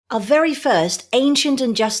Our very first Ancient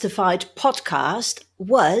and Justified podcast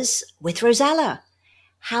was with Rozalla.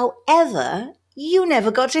 However, you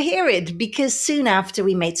never got to hear it because soon after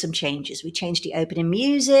we made some changes. We changed the opening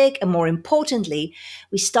music and more importantly,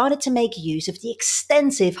 we started to make use of the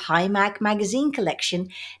extensive High Mag magazine collection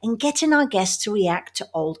and getting our guests to react to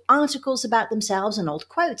old articles about themselves and old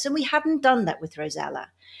quotes. And we hadn't done that with Rozalla.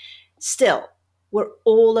 Still, we're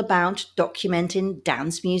all about documenting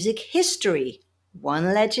dance music history,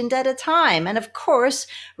 one legend at a time. And of course,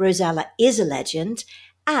 Rozalla is a legend.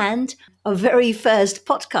 And our very first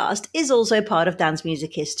podcast is also part of dance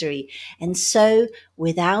music history. And so,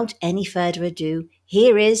 without any further ado,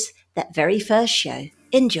 here is that very first show.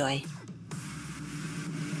 Enjoy.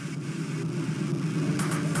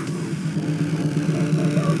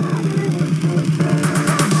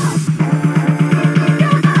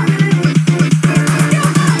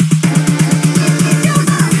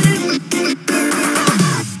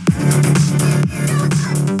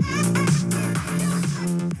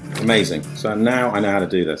 Amazing. So now I know how to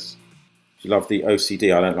do this. Do you love the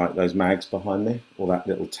OCD? I don't like those mags behind me or that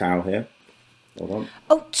little towel here. Hold on.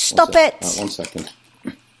 Oh, stop it. 1 second.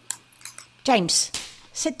 James,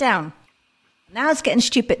 sit down. Now it's getting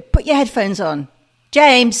stupid. Put your headphones on.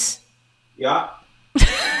 James. Yeah.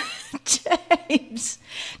 James.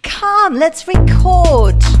 Come, let's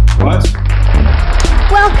record. What?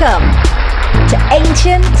 Welcome to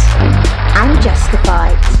Ancient and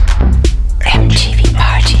Justified. MTV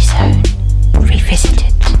Party Zone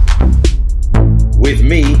Revisited. With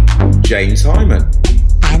me, James Hyman.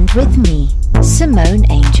 And with me, Simone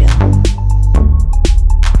Angel.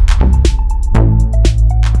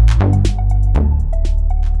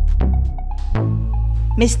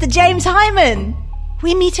 Mr. James Hyman,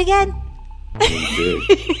 we meet again. We do.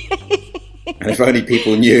 And if only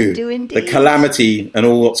people knew the calamity and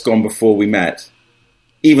all that's gone before we met,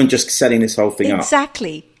 even just setting this whole thing up.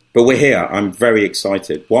 Exactly. But we're here. I'm very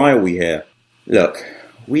excited. Why are we here? Look,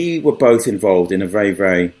 we were both involved in a very,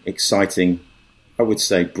 very exciting, I would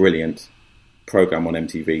say brilliant program on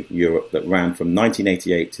MTV Europe that ran from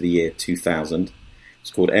 1988 to the year 2000.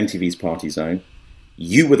 It's called MTV's Party Zone.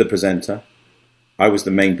 You were the presenter. I was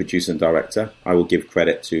the main producer and director. I will give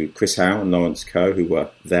credit to Chris Howe and Lawrence Coe, who were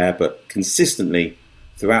there, but consistently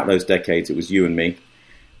throughout those decades, it was you and me.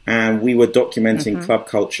 And we were documenting club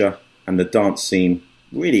culture and the dance scene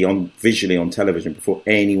really visually on television before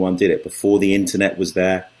anyone did it, before the internet was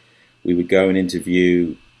there. We would go and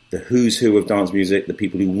interview the who's who of dance music, the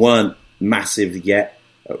people who weren't massive yet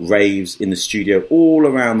at raves in the studio all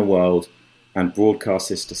around the world, and broadcast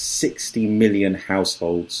this to 60 million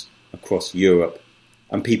households across Europe.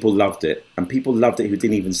 And people loved it. And people loved it who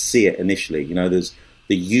didn't even see it initially. You know, there's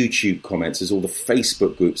the YouTube comments, there's all the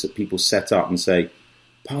Facebook groups that people set up and say,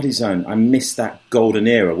 Party Zone, I missed that golden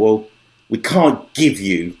era. Well, we can't give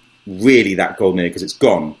you really that golden era because it's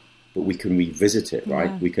gone, but we can revisit it, right?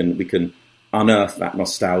 Yeah. We can unearth that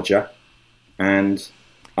nostalgia and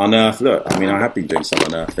unearth. Look, I mean, I have been doing some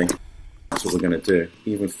unearthing. That's what we're going to do.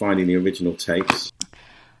 Even finding the original tapes.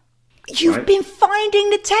 You've been finding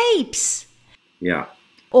the tapes. Yeah.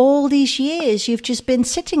 All these years, you've just been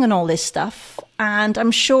sitting on all this stuff, and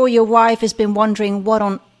I'm sure your wife has been wondering what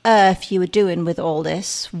on earth you were doing with all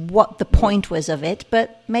this, what the point was of it,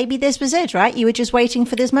 but maybe this was it, right? You were just waiting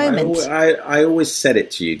for this moment. I always said it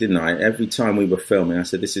to you, didn't I? Every time we were filming, I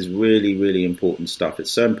said, this is really, really important stuff. It's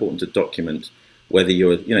so important to document, whether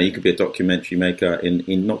you're, you could be a documentary maker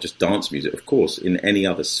in not just dance music, of course, in any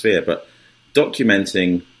other sphere, but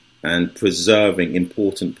documenting and preserving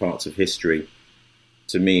important parts of history,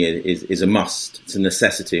 to me, is a must. It's a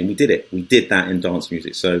necessity, and we did it. We did that in dance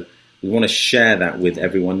music, so we want to share that with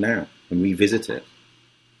everyone now and revisit it.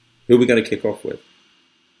 Who are we going to kick off with?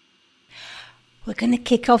 We're going to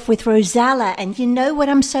kick off with Rozalla, and you know what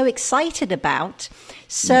I'm so excited about?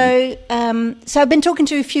 So I've been talking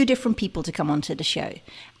to a few different people to come onto the show,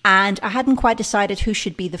 and I hadn't quite decided who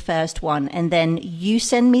should be the first one. And then you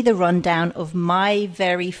send me the rundown of my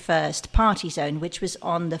very first Party Zone, which was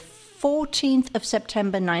on the 14th of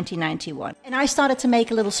September 1991. And I started to make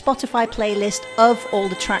a little Spotify playlist of all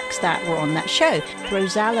the tracks that were on that show.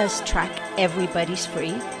 Rozalla's track, Everybody's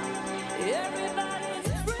Free.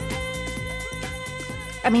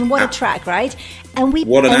 I mean, what a track, right? And we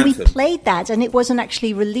played that, and it wasn't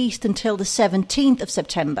actually released until the 17th of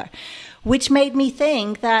September, which made me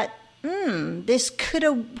think that this could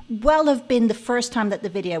have been the first time that the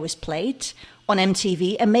video was played on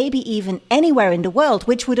MTV, and maybe even anywhere in the world,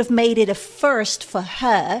 which would have made it a first for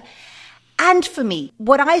her and for me.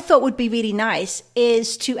 What I thought would be really nice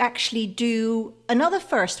is to actually do another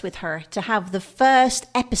first with her, to have the first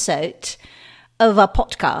episode of our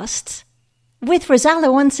podcast with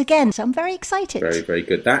Rozalla once again. So I'm very excited. Very, very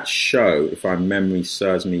good. That show, if my memory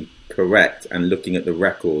serves me correct, and looking at the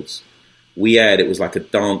records, we aired, it was like a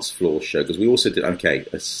dance floor show, because we also did,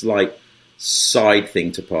 a slight side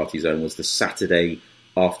thing to Party Zone was the Saturday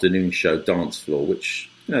afternoon show Dance Floor, which,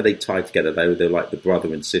 they tied together. They were like the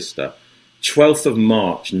brother and sister. 12th of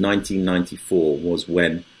March 1994 was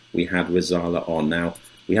when we had Rozalla on. Now,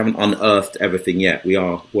 we haven't unearthed everything yet. We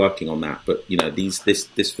are working on that, but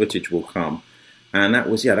this footage will come. And that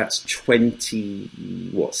was, that's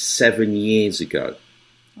 7 years ago.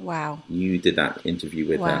 Wow. You did that interview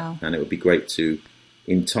with her, and it would be great to,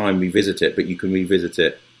 in time, revisit it, but you can revisit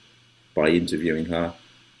it by interviewing her.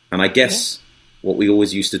 And I guess what we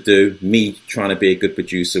always used to do, me trying to be a good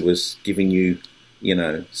producer, was giving you,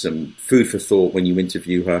 some food for thought when you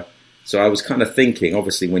interview her. So I was kind of thinking,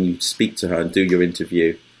 obviously, when you speak to her and do your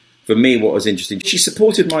interview, for me, what was interesting, she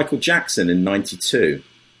supported Michael Jackson in 92.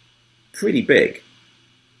 Pretty big.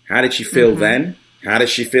 How did she feel then? How does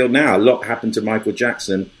she feel now? A lot happened to Michael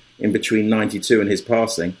Jackson in between 92 and his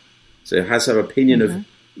passing. So has her opinion of,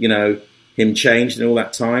 him changed in all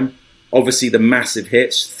that time? Obviously, the massive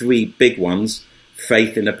hits, 3 big ones,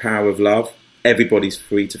 Faith in the Power of Love, Everybody's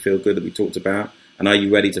Free to Feel Good that we talked about, and Are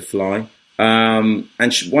You Ready to Fly? And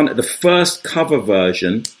the first cover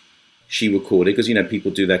version she recorded, because,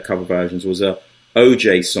 people do their cover versions, was a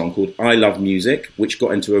OJ song called I Love Music, which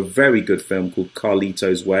got into a very good film called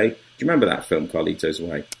Carlito's Way. Do you remember that film, Carlito's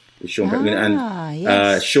Way? With Sean Penn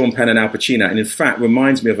and Sean Penn and Al Pacino. And in fact,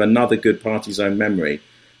 reminds me of another good Party Zone memory.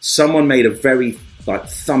 Someone made a very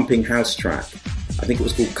thumping house track. I think it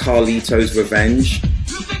was called Carlito's Revenge.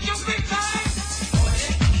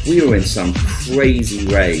 We were in some crazy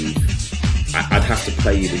rave. I'd have to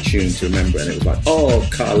play you the tune to remember it. And it was like, oh,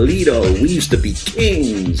 Carlito, we used to be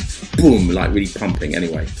kings. Boom, really pumping.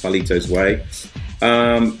 Anyway, Carlito's Way.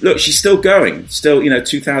 Look, she's still going. Still,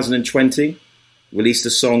 2020, released a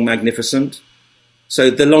song, Magnificent.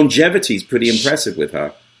 So the longevity is pretty impressive with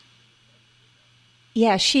her.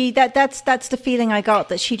 Yeah, that's the feeling I got,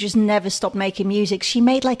 that she just never stopped making music. She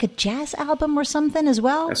made a jazz album or something as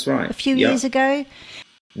well. That's right. A few years ago.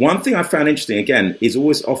 One thing I found interesting, again, is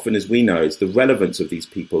always often as we know, is the relevance of these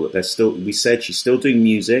people. That we said she's still doing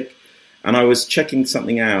music. And I was checking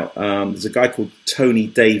something out. There's a guy called Tony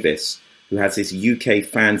Davis who has this UK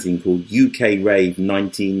fanzine called UK Rave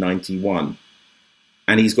 1991.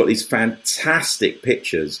 And he's got these fantastic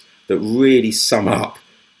pictures that really sum up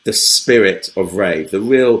the spirit of rave, the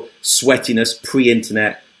real sweatiness,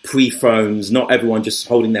 pre-internet, pre-phones, not everyone just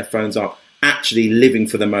holding their phones up, actually living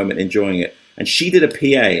for the moment, enjoying it. And she did a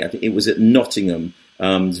PA, I think it was at Nottingham,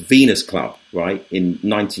 Venus Club, right, in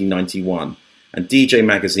 1991. And DJ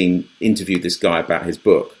Magazine interviewed this guy about his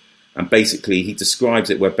book. And basically he describes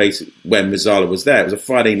it when Rozalla was there. It was a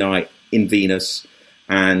Friday night in Venus,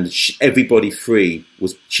 and Everybody Free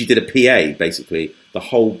she did a PA, basically. The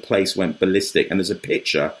whole place went ballistic. And there's a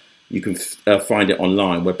picture, you can find it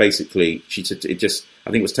online, where basically she said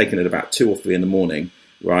I think it was taken at about 2 or 3 in the morning,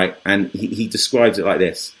 right? And he describes it like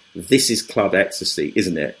this. This is club ecstasy,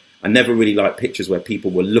 isn't it? I never really liked pictures where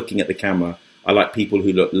people were looking at the camera. I like people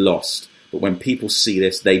who look lost. But when people see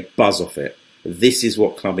this, they buzz off it. This is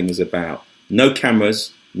what clubbing is about. No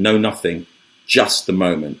cameras, no nothing, just the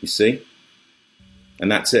moment, you see?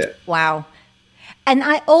 And that's it. Wow. And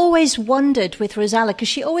I always wondered with Rozalla, because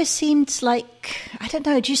she always seemed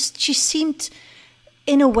she seemed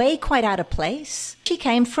in a way quite out of place. She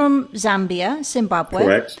came from Zambia, Zimbabwe.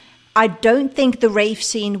 Correct. I don't think the rave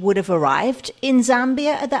scene would have arrived in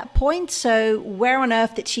Zambia at that point. So where on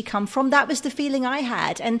earth did she come from? That was the feeling I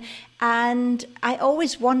had. And I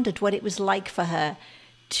always wondered what it was like for her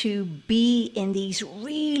to be in these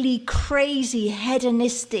really crazy,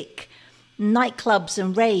 hedonistic nightclubs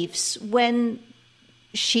and raves when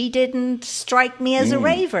she didn't strike me as a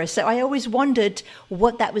raver. So I always wondered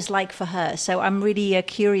what that was like for her. So I'm really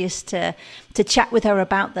curious to chat with her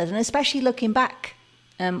about that, and especially looking back.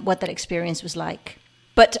 What that experience was like.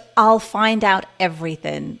 But I'll find out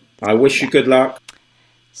everything. I wish you good luck.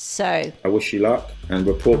 So I wish you luck, and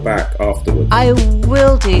report back afterwards. I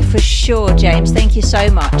will do, for sure, James. Thank you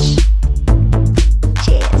so much.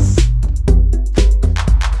 Cheers.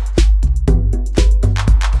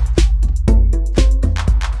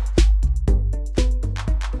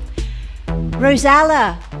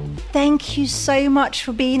 Rozalla, thank you so much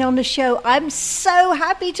for being on the show. I'm so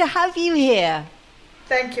happy to have you here.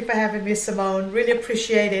 Thank you for having me, Simone. Really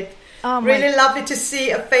appreciate it. Oh, really lovely to see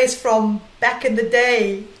a face from back in the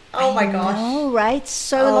day. Oh my gosh. Oh, right.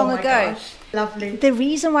 So long ago. Gosh. Lovely. The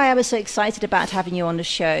reason why I was so excited about having you on the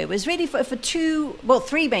show was really for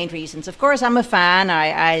three main reasons. Of course, I'm a fan.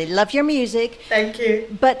 I love your music. Thank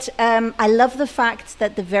you. But I love the fact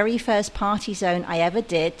that the very first Party Zone I ever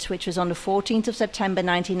did, which was on the 14th of September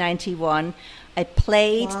 1991, I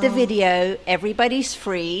played the video, Everybody's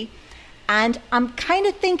Free. And I'm kind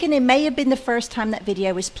of thinking it may have been the first time that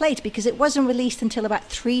video was played because it wasn't released until about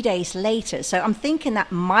 3 days later. So I'm thinking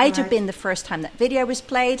that might have been the first time that video was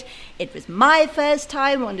played. It was my first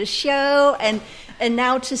time on the show. And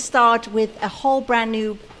now to start with a whole brand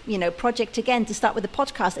new, project again, to start with the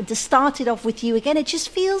podcast and to start it off with you again, it just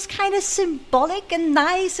feels kind of symbolic and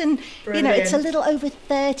nice. And, Brilliant. It's a little over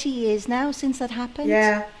 30 years now since that happened.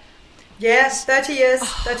 Yeah. Yes, 30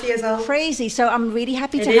 years old. Crazy. So I'm really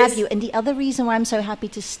happy to have you. And the other reason why I'm so happy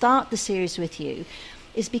to start the series with you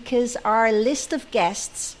is because our list of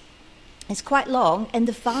guests is quite long and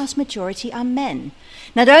the vast majority are men.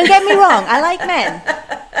 Now, don't get me wrong, I like men.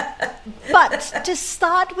 But to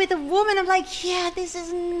start with a woman, I'm like, yeah, this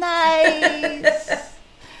is nice.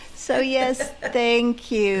 So yes,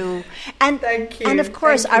 thank you. And thank you. And of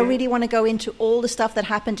course, I really want to go into all the stuff that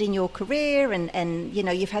happened in your career and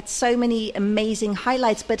you've had so many amazing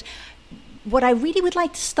highlights. But what I really would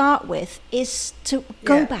like to start with is to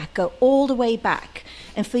go all the way back,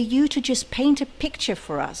 and for you to just paint a picture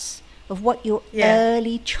for us of what your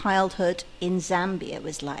early childhood in Zambia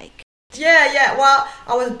was like. Yeah. Well,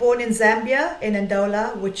 I was born in Zambia, in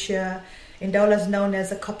Ndola, which Ndola is known as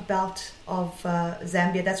the copper belt of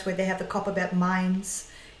Zambia. That's where they have the copper belt mines,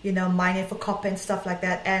 mining for copper and stuff like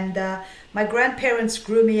that. And my grandparents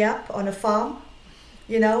grew me up on a farm,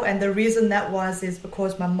 and the reason that is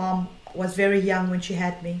because my mom was very young when she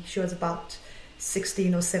had me. She was about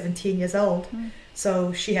 16 or 17 years old.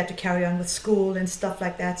 So she had to carry on with school and stuff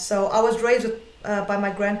like that. So I was raised by my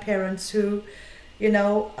grandparents who,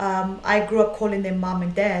 I grew up calling them mom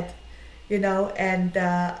and dad, and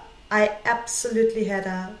I absolutely had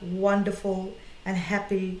a wonderful and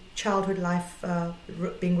happy childhood life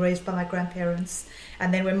being raised by my grandparents.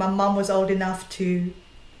 And then when my mom was old enough to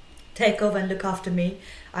take over and look after me,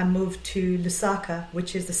 I moved to Lusaka,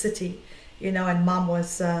 which is the city, and mom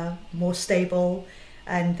was more stable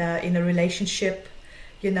and in a relationship,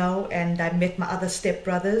 and I met my other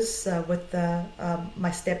stepbrothers with my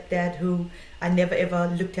stepdad, who I never ever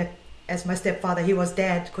looked at as my stepfather. He was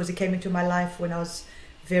dad because he came into my life when I was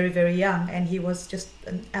very, very young, and he was just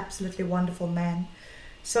an absolutely wonderful man.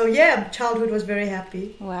 So yeah, childhood was very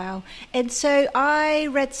happy. Wow. And so I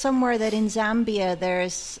read somewhere that in Zambia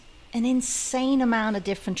there's an insane amount of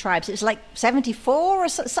different tribes. It's like 74 or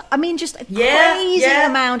so, just a crazy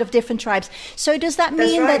amount of different tribes. So does that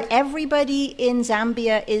mean that everybody in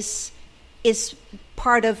Zambia is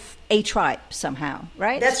part of a tribe somehow,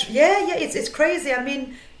 right? It's crazy. I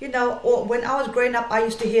mean, when I was growing up, I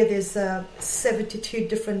used to hear there's 72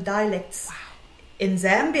 different dialects in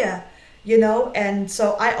Zambia, and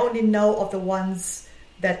so I only know of the ones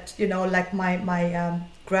that, like my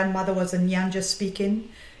grandmother was a Nyanja speaking,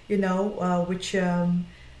 which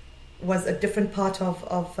was a different part of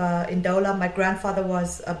Ndola. My grandfather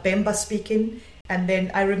was a Bemba speaking. And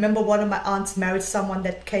then I remember one of my aunts married someone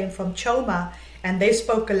that came from Choma, and they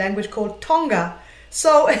spoke a language called Tonga.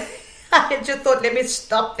 So I just thought, let me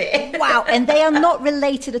stop there. Wow, and they are not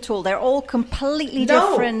related at all. They're all completely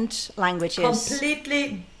different languages.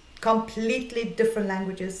 Completely different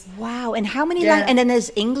languages. Wow, and how many and then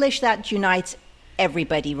there's English that unites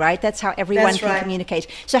everybody, right? That's how everyone can communicate.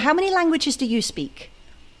 So how many languages do you speak?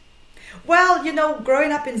 Well,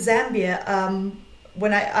 growing up in Zambia,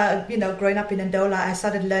 when I, growing up in Ndola, I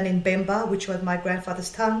started learning Bemba, which was my grandfather's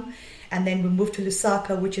tongue. And then we moved to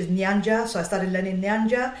Lusaka, which is Nyanja. So I started learning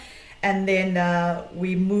Nyanja. And then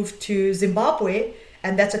we moved to Zimbabwe,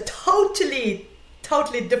 and that's a totally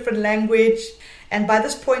different language. And by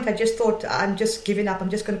this point, I just thought, I'm just giving up. I'm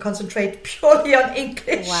just going to concentrate purely on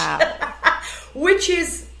English. Wow. Which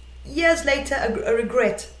is, years later, a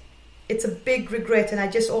regret. It's a big regret. And I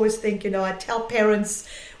just always think, I tell parents,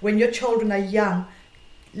 when your children are young,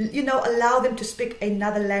 allow them to speak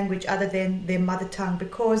another language other than their mother tongue,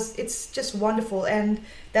 because it's just wonderful. And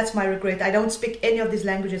that's my regret. I don't speak any of these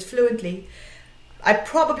languages fluently. I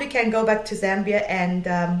probably can go back to Zambia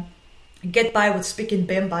and get by with speaking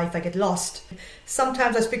Bemba if I get lost.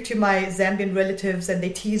 Sometimes I speak to my Zambian relatives and they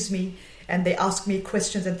tease me and they ask me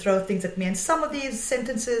questions and throw things at me. And some of these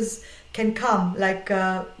sentences can come like,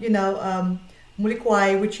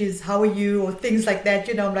 mulikwai, which is how are you, or things like that.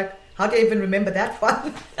 I'm like, how do I even remember that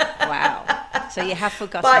one? Wow. So you have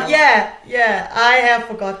forgotten. But yeah, I have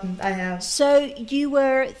forgotten. I have. So you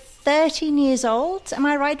were 13 years old, am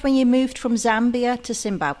I right, when you moved from Zambia to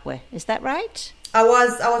Zimbabwe? Is that right? I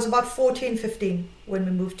was about 14, 15 when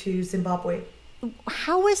we moved to Zimbabwe.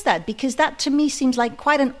 How is that? Because that to me seems like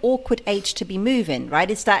quite an awkward age to be moving, right?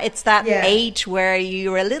 It's that age where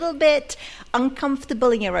you're a little bit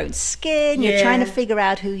uncomfortable in your own skin. You're trying to figure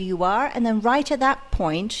out who you are. And then right at that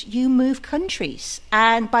point, you move countries.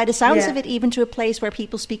 And by the sounds of it, even to a place where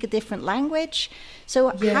people speak a different language. So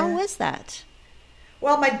how is that?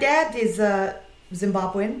 Well, my dad is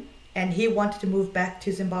Zimbabwean, and he wanted to move back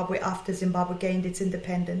to Zimbabwe after Zimbabwe gained its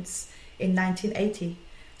independence in 1980.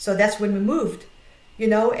 So that's when we moved,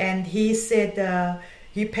 and he said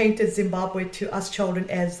he painted Zimbabwe to us children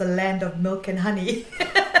as the land of milk and honey.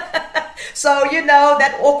 So,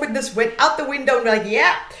 that awkwardness went out the window, and we're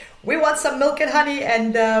like, we want some milk and honey.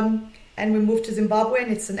 And we moved to Zimbabwe,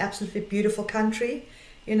 and it's an absolutely beautiful country,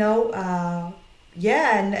 we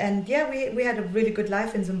had a really good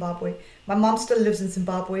life in Zimbabwe. My mom still lives in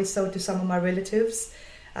Zimbabwe, so do some of my relatives.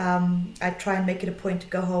 I try and make it a point to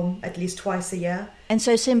go home at least twice a year. And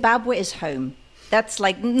so Zimbabwe is home. That's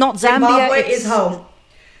like not Zambia. Zimbabwe is home.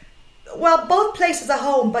 Well, both places are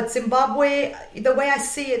home, but Zimbabwe, the way I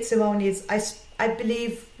see it, Simone, is I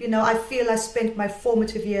believe, I feel I spent my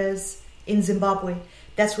formative years in Zimbabwe.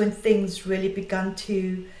 That's when things really begun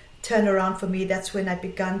to turn around for me. That's when I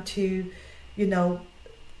began to,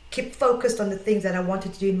 keep focused on the things that I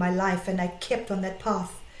wanted to do in my life, and I kept on that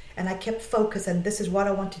path. And I kept focused, and this is what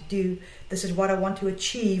I want to do. This is what I want to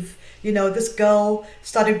achieve. This girl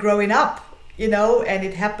started growing up, and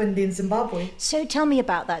it happened in Zimbabwe. So tell me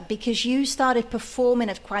about that, because you started performing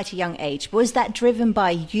at quite a young age. Was that driven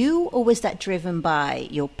by you, or was that driven by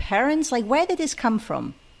your parents? Like, where did this come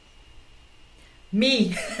from?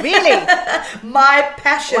 Me. Really? My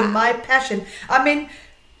passion, wow. My passion. I mean,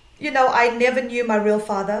 I never knew my real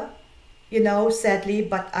father, sadly,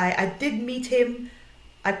 but I did meet him.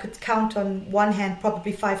 I could count on one hand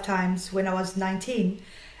probably 5 times when I was 19.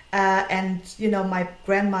 And, my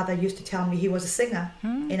grandmother used to tell me he was a singer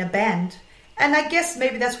in a band. And I guess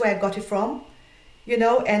maybe that's where I got it from,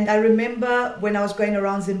 And I remember when I was going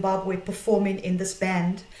around Zimbabwe performing in this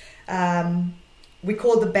band, we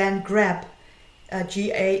called the band Grab,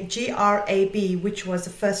 G-R-A-B, which was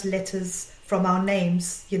the first letters from our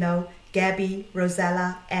names, Gabby,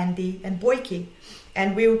 Rozalla, Andy, and Boyke.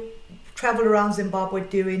 And we traveled around Zimbabwe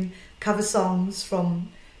doing cover songs from,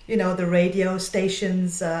 the radio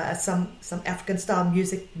stations, some African style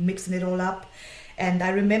music, mixing it all up. And I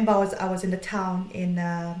remember I was in a town in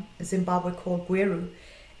Zimbabwe called Gweru,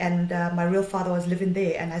 and my real father was living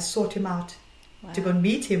there, and I sought him out to go and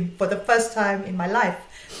meet him for the first time in my life.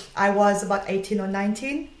 I was about 18 or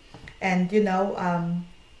 19, and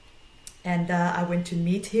I went to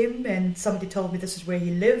meet him, and somebody told me this is where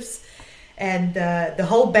he lives. And the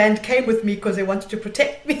whole band came with me because they wanted to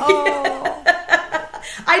protect me. Oh.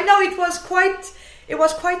 I know it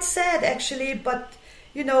was quite sad actually, but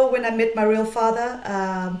when I met my real father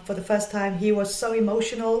for the first time, he was so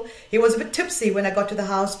emotional. He was a bit tipsy when I got to the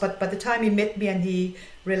house, but by the time he met me and he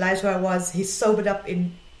realized who I was, he sobered up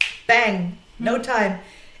in no time.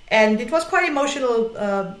 And it was quite emotional,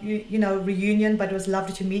 reunion, but it was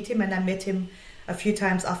lovely to meet him. And I met him a few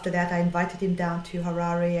times after that. I invited him down to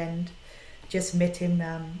Harare and just met him,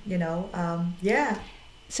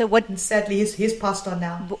 So what? And sadly, he's passed on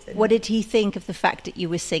now. What did he think of the fact that you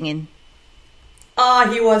were singing?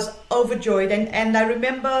 He was overjoyed. And I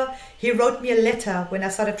remember he wrote me a letter when I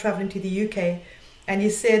started traveling to the UK. And he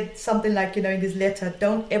said something like, in his letter,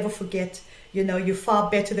 don't ever forget, you're far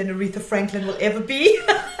better than Aretha Franklin will ever be.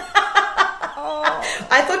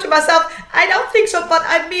 I thought to myself, I don't think so, but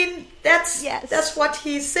I mean, that's what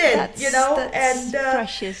he said, That's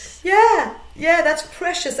precious. Yeah, that's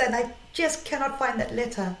precious, and I just cannot find that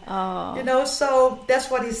letter. Oh. So that's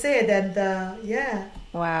what he said, and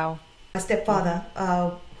Wow. My stepfather,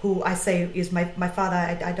 who I say is my father,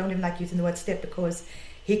 I don't even like using the word step because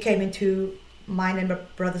he came into mine and my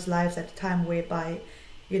brother's lives at a time whereby,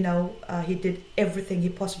 he did everything he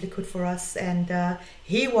possibly could for us, and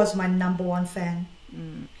he was my number one fan.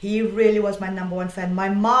 He really was my number one fan. My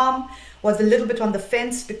mom was a little bit on the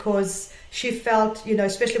fence because she felt,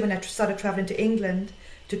 especially when I started traveling to England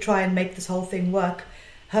to try and make this whole thing work,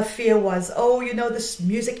 her fear was, this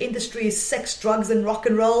music industry is sex, drugs, and rock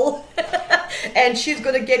and roll. And she's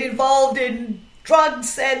going to get involved in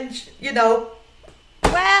drugs and,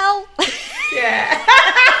 Well, yeah.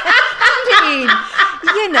 I mean,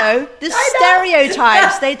 the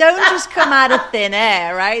stereotypes, they don't just come out of thin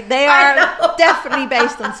air, right? They are definitely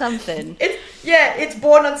based on something. It's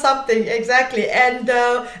born on something, exactly. And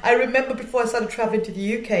I remember before I started traveling to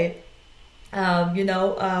the UK, You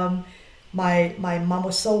know, my mom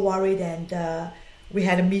was so worried, and we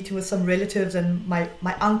had a meeting with some relatives, and my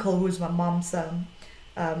uncle, who's my mom's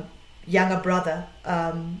younger brother,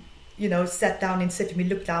 you know, sat down and said to me,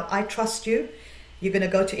 look now, I trust you. You're going to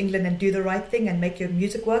go to England and do the right thing and make your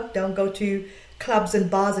music work. Don't go to clubs and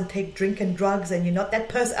bars and take drink and drugs, and you're not that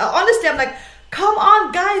person. Honestly, I'm like, come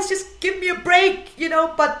on, guys, just give me a break, you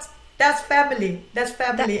know, but that's family. That's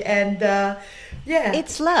family. And yeah.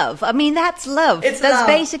 It's love. I mean, that's love. That's love.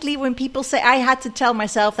 Basically when people say, I had to tell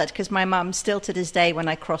myself that, because my mum still to this day, when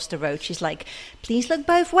I cross the road, she's like, please look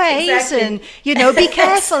both ways. Exactly. And, you know, be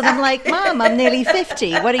careful. And I'm like, Mum, I'm nearly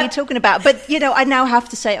 50. What are you talking about? But, you know, I now have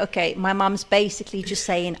to say, okay, my mum's basically just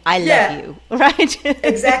saying, I love you. Right?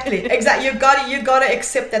 Exactly. You got to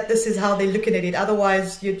accept that this is how they're looking at it.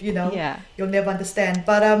 Otherwise, you know, you'll never understand.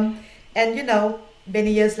 But, and, you know,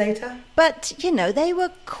 many years later. But, you know, they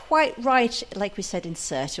were quite right, like we said, in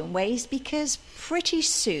certain ways, because pretty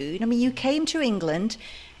soon, I mean, you came to England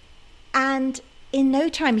and in no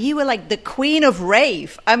time you were like the queen of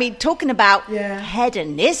rave. I mean, talking about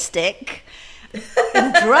hedonistic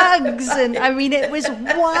and drugs. And I mean, it was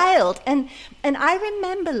wild. And I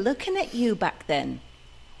remember looking at you back then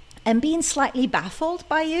and being slightly baffled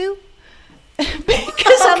by you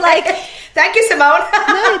because I'm like, thank you, Simone.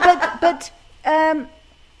 No,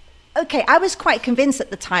 okay, I was quite convinced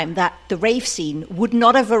at the time that the rave scene would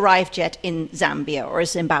not have arrived yet in Zambia or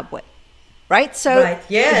Zimbabwe, right? So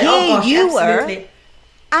here you were,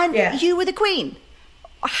 and you were the queen.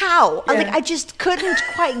 How? Yeah. Like, I just couldn't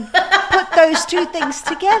quite put those two things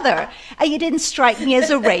together. And you didn't strike me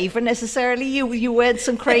as a raver necessarily. You weren't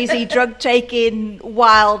some crazy drug-taking,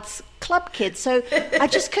 wild club kid. So I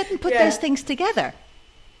just couldn't put those things together.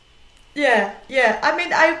 Yeah. I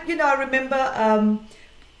mean, I remember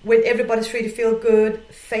when Everybody's Free to Feel Good,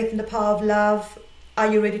 Faith in the Power of Love,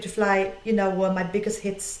 Are You Ready to Fly, you know, were my biggest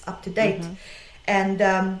hits up to date. Mm-hmm. And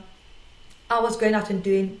I was going out and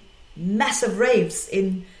doing massive raves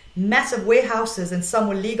in massive warehouses, and some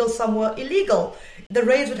were legal, some were illegal. The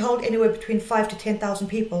raves would hold anywhere between 5,000 to 10,000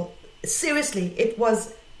 people. Seriously, it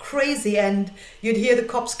was crazy. And you'd hear the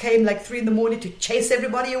cops came like 3 a.m. to chase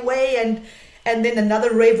everybody away, and then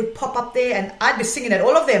another rave would pop up there, and I'd be singing at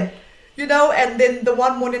all of them, you know. And then the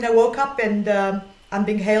one morning I woke up and I'm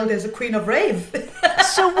being hailed as a queen of rave.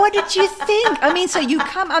 So what did you think? I mean, so you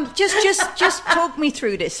come, just talk me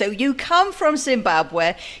through this. So you come from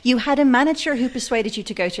Zimbabwe, you had a manager who persuaded you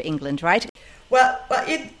to go to England, right? Well,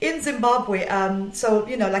 in Zimbabwe, so,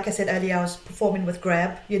 you know, like I said earlier, I was performing with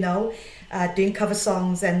Grab, you know, doing cover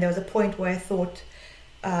songs, and there was a point where I thought,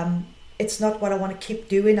 it's not what I want to keep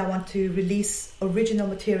doing. I want to release original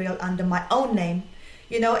material under my own name,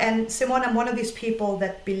 you know. And Simone, I'm one of these people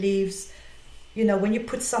that believes, you know, when you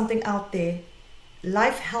put something out there,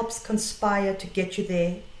 life helps conspire to get you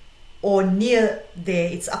there or near there.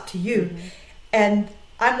 It's up to you. Mm-hmm. And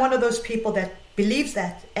I'm one of those people that believes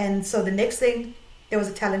that. And so the next thing, there was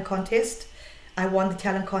a talent contest. I won the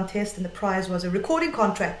talent contest, and the prize was a recording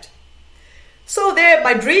contract. So there,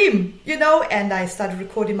 my dream, you know, and I started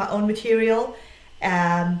recording my own material,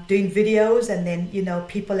 doing videos, and then, you know,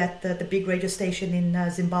 people at the big radio station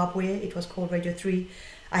in Zimbabwe, it was called Radio 3,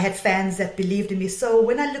 I had fans that believed in me. So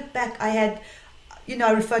when I look back, I had, you know,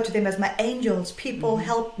 I refer to them as my angels. People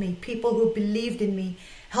helped me. People who believed in me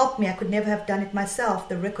helped me. I could never have done it myself.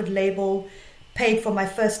 The record label paid for my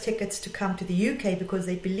first tickets to come to the UK because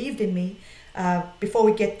they believed in me. Before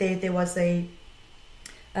we get there, there was a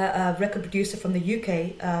record producer from the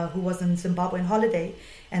UK who was in Zimbabwe on holiday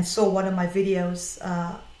and saw one of my videos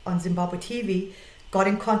on Zimbabwe TV, got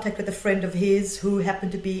in contact with a friend of his who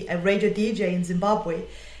happened to be a radio DJ in Zimbabwe,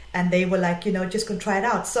 and they were like, you know, just gonna try it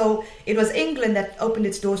out. So it was England that opened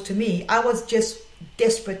its doors to me. I was just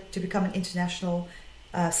desperate to become an international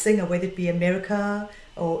singer, whether it be America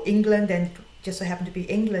or England, and just so happened to be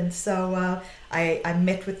England. So I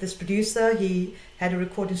met with this producer. He had a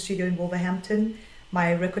recording studio in Wolverhampton.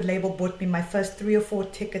 My record label bought me my first 3 or 4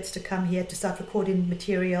 tickets to come here to start recording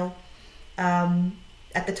material.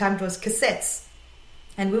 At the time it was cassettes.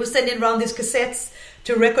 And we were sending around these cassettes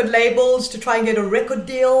to record labels to try and get a record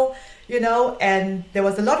deal, you know, and there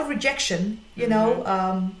was a lot of rejection, you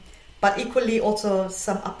know, but equally also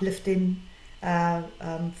some uplifting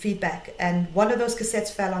feedback. And one of those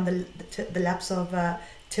cassettes fell on the laps of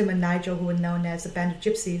Tim and Nigel, who were known as the Band of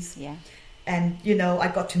Gypsies. Yeah. And, you know, I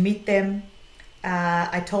got to meet them.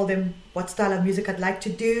 I told them what style of music I'd like to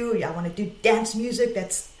do. I want to do dance music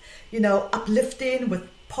that's, you know, uplifting with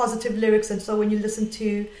positive lyrics. And so when you listen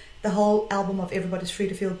to the whole album of Everybody's Free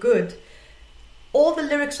to Feel Good, all the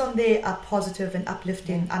lyrics on there are positive and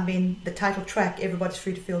uplifting. I mean, the title track, Everybody's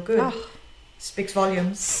Free to Feel Good. speaks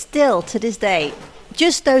volumes. Still to this day,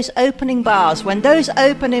 just those opening bars, when those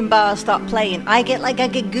opening bars start playing, I get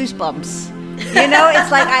goosebumps. You know,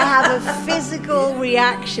 it's like I have a physical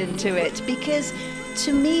reaction to it, because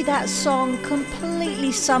to me that song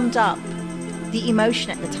completely summed up the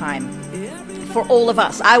emotion at the time for all of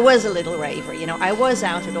us. I was a little raver, you know, I was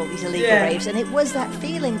out at all these illegal raves, and it was that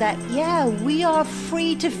feeling that, yeah, we are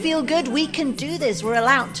free to feel good, we can do this, we're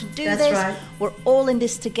allowed to do this, right. We're all in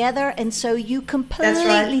this together. And so you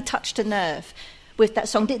completely touched a nerve with that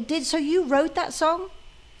song. So you wrote that song?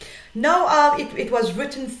 No, it was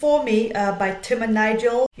written for me by Tim and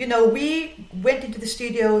Nigel. You know, we went into the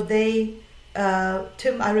studio.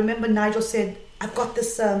 Tim, I remember Nigel said, "I've got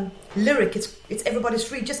this lyric. It's everybody's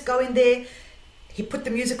free. Just go in there." He put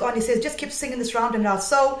the music on. He says, "Just keep singing this round and round."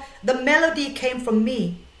 So the melody came from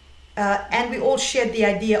me, and we all shared the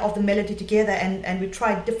idea of the melody together, and we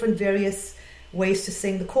tried different various ways to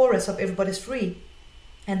sing the chorus of "Everybody's Free."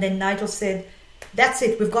 And then Nigel said, "That's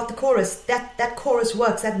it, we've got the chorus, that chorus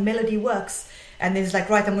works, that melody works." And then he's like,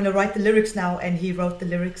 "Right, I'm going to write the lyrics now." And he wrote the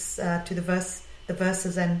lyrics to the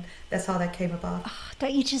verses, and that's how that came about. Oh,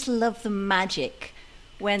 don't you just love the magic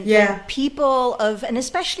when people of, and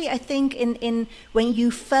especially I think in when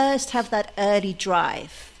you first have that early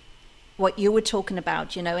drive, what you were talking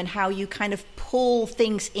about, you know, and how you kind of pull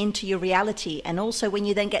things into your reality, and also when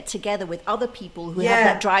you then get together with other people who have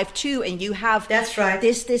that drive too, and you have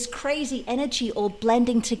this crazy energy all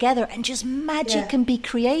blending together, and just magic can be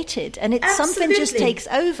created, and it's something just takes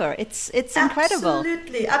over. It's incredible.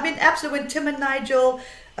 Absolutely. I mean, absolutely. When Tim and Nigel,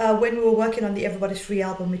 when we were working on the Everybody's Free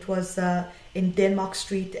album, it was in Denmark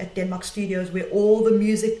Street at Denmark Studios, where all the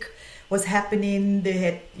music was happening. They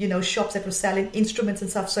had, you know, shops that were selling instruments and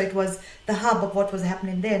stuff. So it was the hub of what was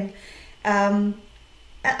happening then. And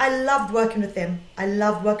I loved working with them. I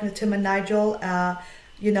loved working with Tim and Nigel.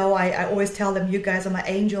 You know, I always tell them, "You guys are my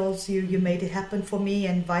angels. You made it happen for me,"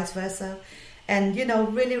 and vice versa. And, you know,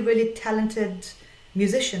 really, really talented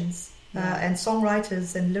musicians and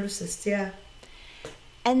songwriters and lyricists. Yeah.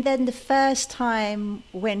 And then the first time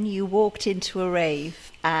when you walked into a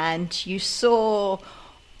rave and you saw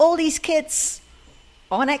all these kids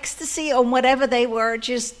on ecstasy, on whatever they were,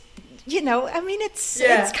 just, you know, I mean, it's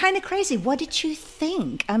kind of crazy. What did you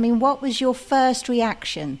think? I mean, what was your first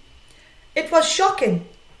reaction? It was shocking,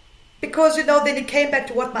 because, you know, then it came back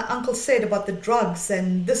to what my uncle said about the drugs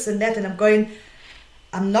and this and that, and I'm going,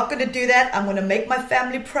 I'm not going to do that. I'm going to make my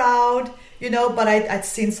family proud, you know, but I'd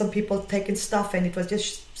seen some people taking stuff, and it was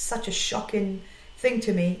just such a shocking thing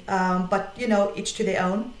to me. But, you know, each to their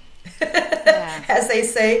own. As they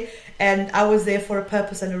say, and I was there for a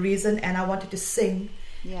purpose and a reason, and I wanted to sing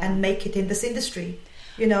and make it in this industry,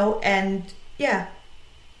 you know. And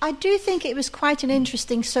I do think it was quite an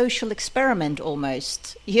interesting social experiment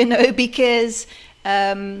almost, you know, because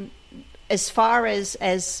as far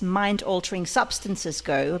as mind-altering substances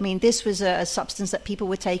go, I mean, this was a substance that people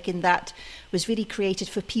were taking that was really created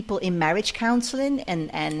for people in marriage counseling and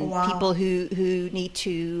people who need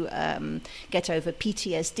to get over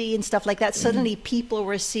PTSD and stuff like that. Suddenly people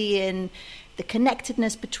were seeing the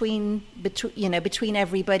connectedness between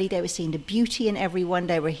everybody. They were seeing the beauty in everyone.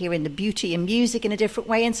 They were hearing the beauty in music in a different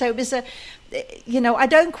way. And so it was I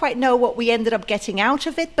don't quite know what we ended up getting out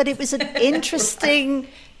of it, but it was an interesting...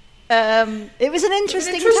 It was an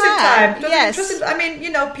interesting time. Yes. I mean, you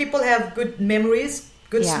know, people have good memories,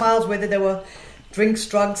 good smiles, whether they were drinks,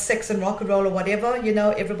 drugs, sex and rock and roll or whatever. You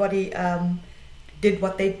know, everybody did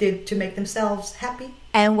what they did to make themselves happy.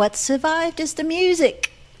 And what survived is the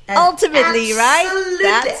music, ultimately,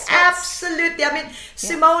 right? Absolutely. I mean,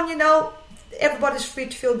 Simone, you know, Everybody's Free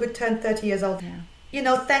to Feel Good turned 30 years old. Yeah. You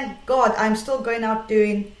know, thank God I'm still going out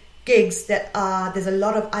doing gigs that there's a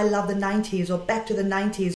lot of I Love the 90s or Back to the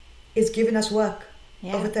 90s. Is giving us work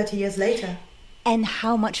over 30 years later. And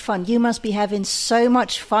how much fun. You must be having so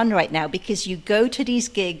much fun right now, because you go to these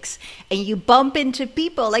gigs and you bump into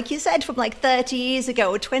people, like you said, from like 30 years ago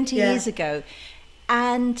or 20 years ago.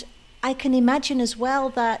 And I can imagine as well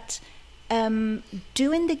that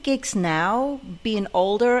doing the gigs now, being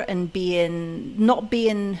older and not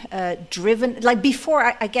being driven, like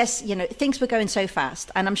before, I guess, you know, things were going so fast,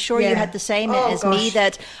 and I'm sure you had the same as me,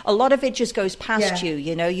 that a lot of it just goes past you,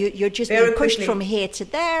 you know, you're just very being pushed quickly from here to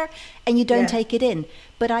there, and you don't take it in.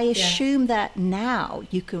 But I assume that now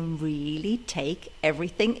you can really take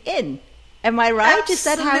everything in. Am I right? Is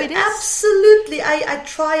that how it is? Absolutely. I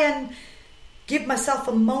try and give myself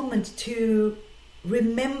a moment to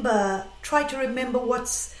try to remember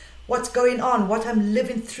what's going on, what I'm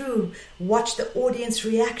living through, watch the audience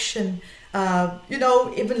reaction, you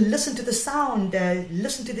know, even listen to the sound,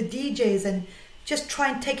 listen to the DJs, and just try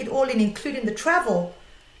and take it all in, including the travel.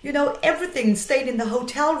 Everything, stayed in the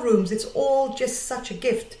hotel rooms. It's all just such a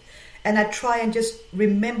gift. And I try and just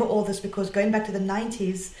remember all this, because going back to the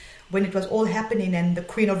 90s, when it was all happening and the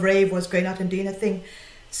Queen of Rave was going out and doing a thing,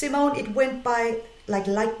 Simone, it went by like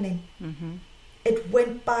lightning. Mm-hmm. It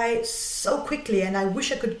went by so quickly, and I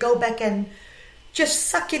wish I could go back and just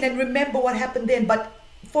suck in and remember what happened then. But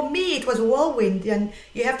for me, it was a whirlwind. And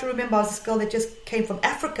you have to remember, I was this girl that just came from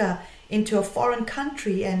Africa into a foreign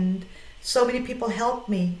country, and so many people helped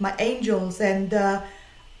me, my angels, and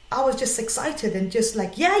I was just excited and just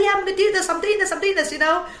like, yeah, I'm going to do this. I'm doing this,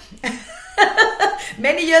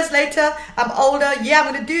 Many years later, I'm older. Yeah,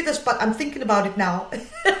 I'm going to do this, but I'm thinking about it now.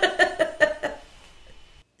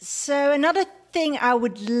 So another thing I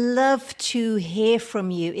would love to hear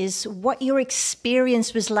from you is what your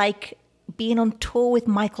experience was like being on tour with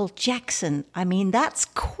Michael Jackson. I mean, that's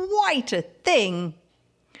quite a thing.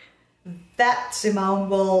 That, Simone,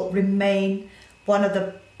 will remain one of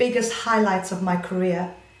the biggest highlights of my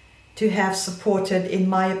career, to have supported, in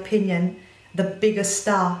my opinion, the biggest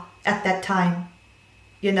star at that time,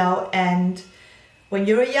 and when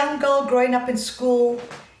you're a young girl growing up in school,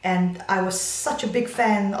 and I was such a big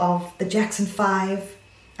fan of the Jackson 5,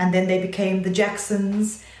 and then they became the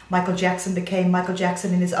Jacksons. Michael Jackson became Michael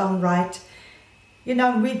Jackson in his own right, we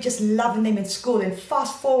just loving them in school. And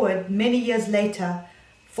fast forward many years later,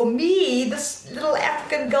 for me, this little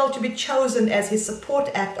African girl to be chosen as his support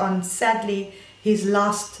act on, sadly, his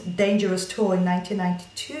last Dangerous tour in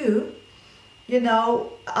 1992,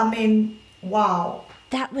 wow.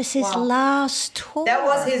 That was his last tour. That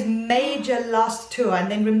was his major last tour. And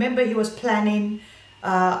then remember, he was planning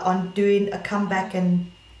on doing a comeback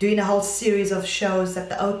and doing a whole series of shows at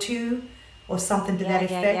the O2 or something to that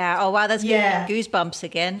effect. Yeah. Oh, wow, that's giving me goosebumps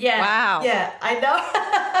again. Yeah. Wow. Yeah, I know.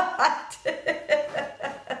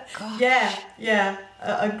 Yeah.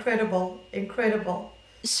 Incredible.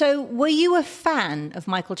 So were you a fan of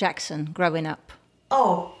Michael Jackson growing up?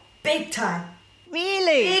 Oh, big time.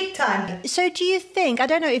 Really? Big time. So do you think, I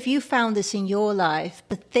don't know if you found this in your life,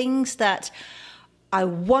 the things that I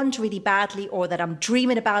want really badly or that I'm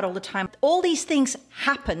dreaming about all the time, all these things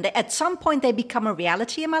happen. At some point, they become a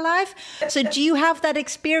reality in my life. So do you have that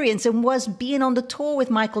experience? And was being on the tour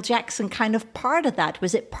with Michael Jackson kind of part of that?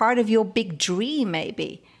 Was it part of your big dream,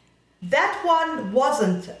 maybe? That one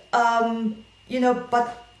wasn't,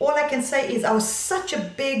 but all I can say is I was such a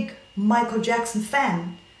big Michael Jackson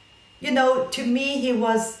fan. To me, he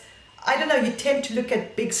was, I don't know, you tend to look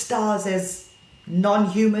at big stars as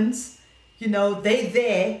non-humans. They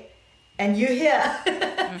there and you're here.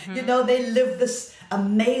 Mm-hmm. They live this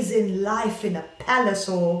amazing life in a palace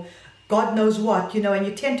or God knows what, and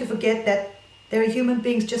you tend to forget that they're human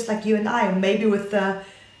beings just like you and I, maybe with,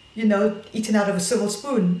 eaten out of a silver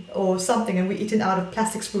spoon or something, and we're eaten out of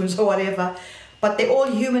plastic spoons or whatever. But they're all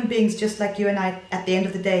human beings just like you and I at the end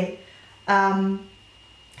of the day. I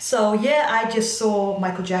just saw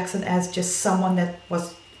Michael Jackson as just someone that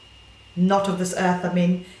was not of this earth. I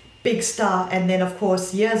mean, big star. And then, of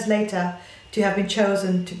course, years later, to have been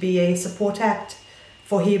chosen to be a support act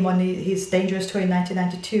for him on his Dangerous tour in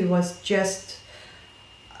 1992 was just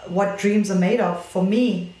what dreams are made of for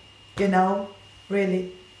me,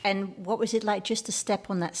 really. And what was it like just to step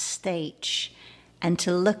on that stage and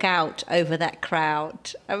to look out over that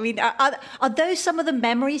crowd? I mean, are those some of the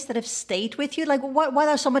memories that have stayed with you? Like, what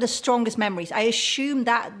are some of the strongest memories? I assume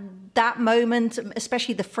that moment,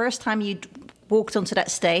 especially the first time you walked onto that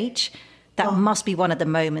stage, that must be one of the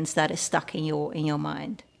moments that is stuck in your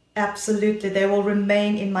mind. Absolutely. They will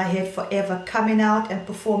remain in my head forever. Coming out and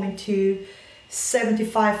performing to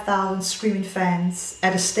 75,000 screaming fans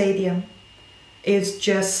at a stadium is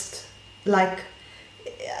just like,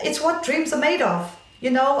 it's what dreams are made of.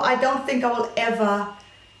 I don't think I will ever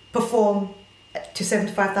perform to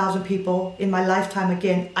 75,000 people in my lifetime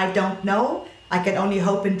again. I don't know. I can only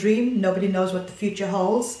hope and dream. Nobody knows what the future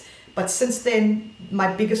holds. But since then,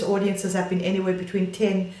 my biggest audiences have been anywhere between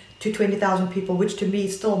 10 to 20,000 people, which to me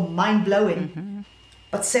is still mind-blowing. Mm-hmm.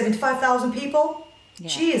 But 75,000 people? Yeah.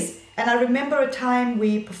 Jeez. And I remember a time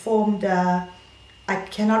we performed, I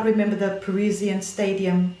cannot remember the Parisian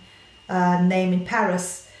stadium name in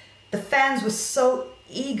Paris. The fans were so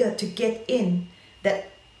eager to get in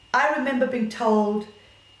that I remember being told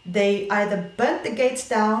they either burnt the gates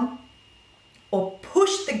down or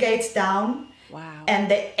pushed the gates down. Wow. And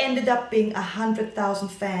there ended up being 100,000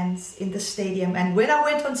 fans in the stadium. And when I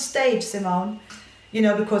went on stage, Simone,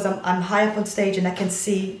 because I'm high up on stage and I can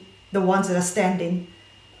see the ones that are standing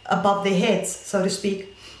above their heads, so to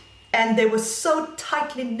speak. And they were so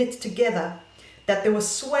tightly knit together that they were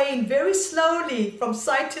swaying very slowly from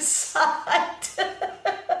side to side.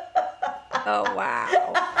 Oh, wow.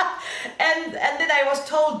 and then I was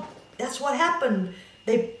told that's what happened.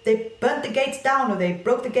 They burnt the gates down, or they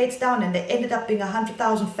broke the gates down, and they ended up being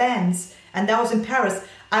 100,000 fans. And that was in Paris.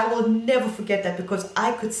 I will never forget that, because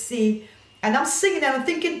I could see, and I'm singing and I'm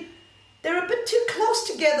thinking, they're a bit too close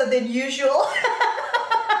together than usual.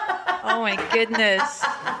 Oh my goodness.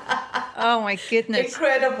 Oh my goodness.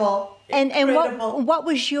 Incredible. And what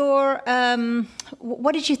was your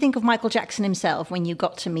what did you think of Michael Jackson himself when you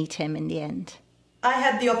got to meet him in the end? I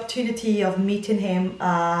had the opportunity of meeting him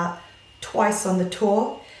twice on the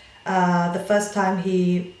tour. The first time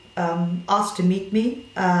he asked to meet me,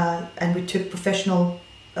 and we took professional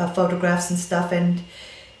photographs and stuff, and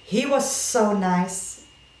he was so nice.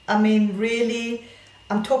 I mean, really,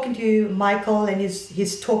 I'm talking to Michael, and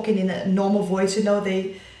he's talking in a normal voice. You know,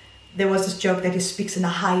 there was this joke that he speaks in a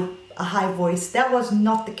high voice. That was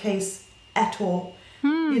not the case at all.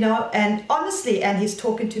 You know, and honestly, and he's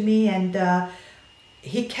talking to me, and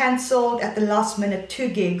he cancelled at the last minute 2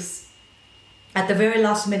 gigs, at the very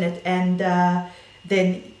last minute, and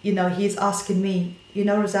then, you know, he's asking me, you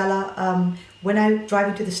know, Rozalla, when I drive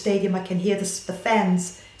into the stadium, I can hear the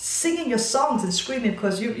fans singing your songs and screaming,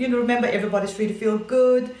 because you remember Everybody's Free to Feel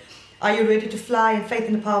Good, Are You Ready to Fly, and Faith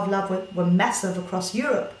in the Power of Love were massive across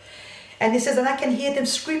Europe. And he says, and I can hear them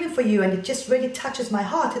screaming for you, and it just really touches my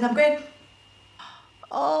heart. And I'm going,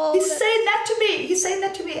 oh, he's saying that to me. He's saying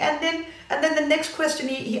that to me. And then the next question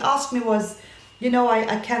he asked me was, you know,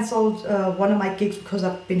 I cancelled one of my gigs because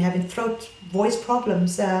I've been having voice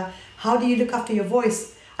problems. How do you look after your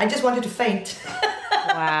voice? I just wanted to faint.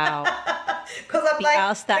 Wow. Because I'm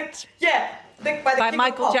asked that. By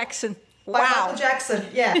Michael Jackson. By Michael Jackson,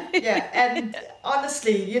 yeah. And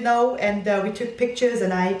honestly, you know, and we took pictures,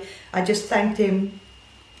 and I just thanked him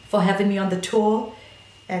for having me on the tour,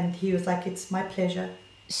 and he was like, it's my pleasure.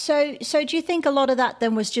 So do you think a lot of that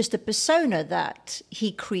then was just a persona that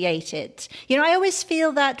he created? You know, I always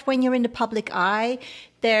feel that when you're in the public eye,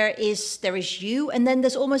 there is you, and then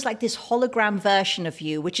there's almost like this hologram version of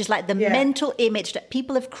you, which is like the mental image that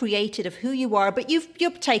people have created of who you are. But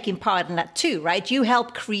you're taking part in that too, right? You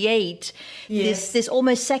help create this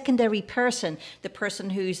almost secondary person, the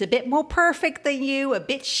person who's a bit more perfect than you, a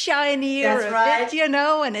bit shinier, bit, you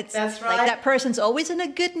know, and it's like that person's always in a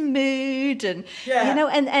good mood, and you know,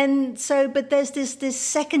 and so, but there's this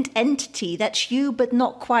second entity that's you, but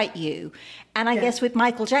not quite you. And I guess with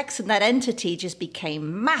Michael Jackson, that entity just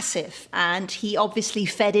became massive, and he obviously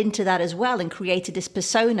fed into that as well and created this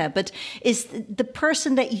persona. But is the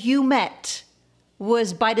person that you met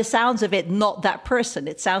was, by the sounds of it, not that person?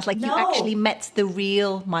 It sounds like you actually met the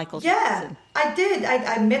real Michael Jackson. Yeah, I did.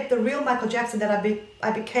 I met the real Michael Jackson. That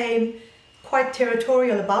I became quite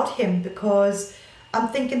territorial about him, because I'm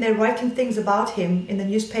thinking they're writing things about him in the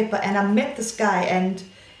newspaper, and I met this guy, and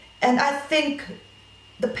I think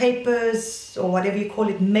the papers, or whatever you call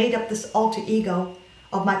it, made up this alter ego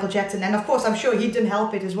of Michael Jackson. And of course, I'm sure he didn't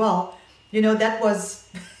help it as well. You know, that was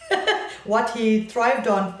what he thrived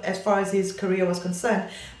on as far as his career was concerned.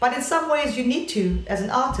 But in some ways, you need to, as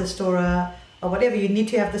an artist or whatever, you need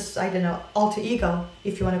to have this, I don't know, alter ego,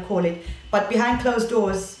 if you want to call it. But behind closed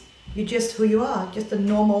doors, you're just who you are, just a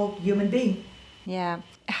normal human being. Yeah.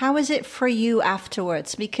 How is it for you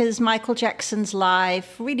afterwards? Because Michael Jackson's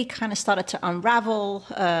life really kind of started to unravel.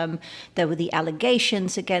 There were the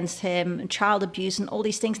allegations against him, child abuse, and all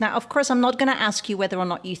these things. Now, of course, I'm not going to ask you whether or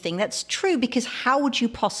not you think that's true, because how would you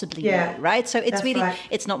possibly know, right? So it's really,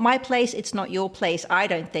 it's not my place. It's not your place, I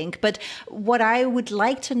don't think. But what I would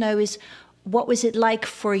like to know is, what was it like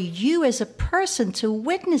for you as a person to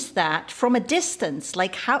witness that from a distance?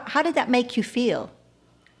 Like, how did that make you feel?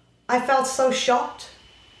 I felt so shocked.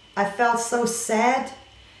 I felt so sad.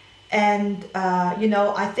 And, you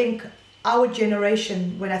know, I think our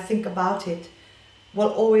generation, when I think about it, will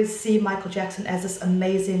always see Michael Jackson as this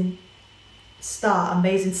amazing star,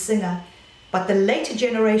 amazing singer. But the later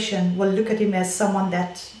generation will look at him as someone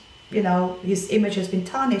that, you know, his image has been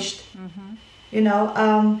tarnished, you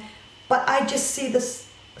know. But I just see this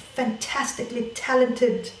fantastically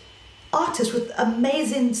talented artist with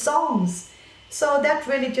amazing songs. So that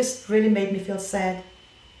really made me feel sad.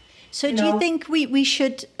 So do you think we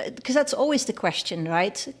should, because that's always the question,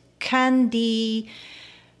 right? Can the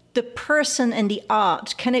person and the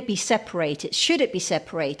art, can it be separated? Should it be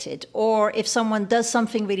separated? Or if someone does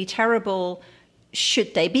something really terrible,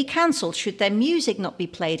 should they be cancelled? Should their music not be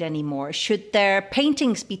played anymore? Should their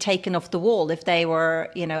paintings be taken off the wall if they were,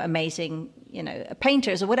 you know, amazing, you know,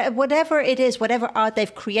 painters, or whatever it is, whatever art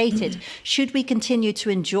they've created? Should we continue to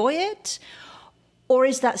enjoy it? Or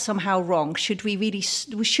is that somehow wrong? Should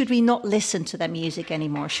we not listen to their music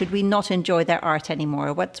anymore? Should we not enjoy their art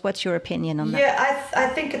anymore? What's your opinion on that? Yeah, I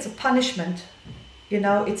think it's a punishment.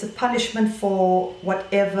 It's a punishment for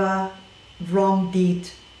whatever wrong deed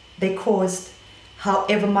they caused,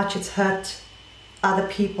 however much it's hurt other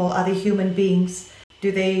people, other human beings.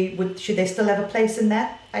 Should they still have a place in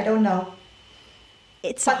that? I don't know.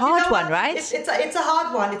 It's a hard one, right? It's a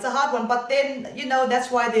hard one. It's a hard one. But then, that's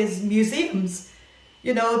why there's museums.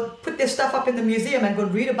 Put their stuff up in the museum and go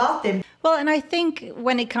read about them. Well, and I think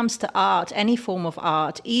when it comes to art, any form of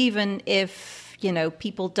art, even if,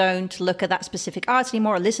 people don't look at that specific art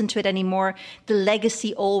anymore or listen to it anymore, the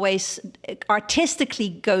legacy always artistically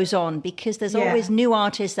goes on, because there's always new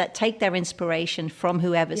artists that take their inspiration from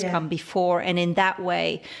whoever's come before. And in that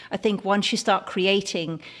way, I think once you start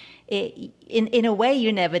creating, in a way,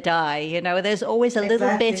 you never die. There's always a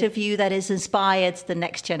little bit of you that is inspired the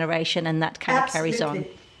next generation, and that kind of carries on.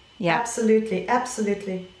 Yeah,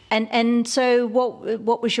 absolutely. And so,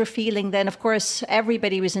 what was your feeling then? Of course,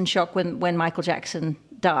 everybody was in shock when Michael Jackson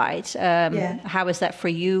died. How was that for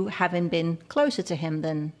you, having been closer to him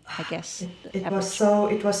than, I guess? It was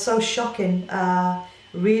so shocking,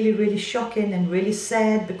 really, really shocking, and really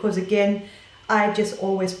sad, because again, I just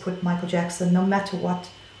always put Michael Jackson, no matter what,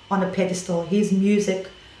 on a pedestal. His music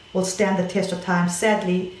will stand the test of time.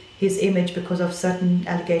 Sadly, his image, because of certain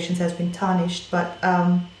allegations, has been tarnished. But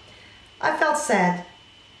I felt sad.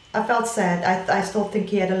 I still think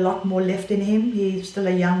he had a lot more left in him. He's still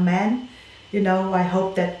a young man. I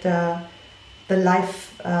hope that the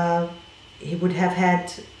life he would have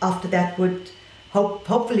had after that would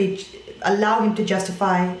hopefully allow him to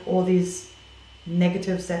justify all these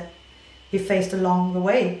negatives that he faced along the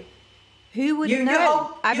way. Who would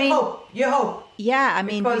know? You hope. Yeah, I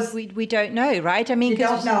mean, we don't know, right? I mean, you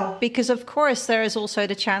don't know. Because of course there is also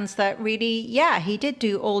the chance that really, he did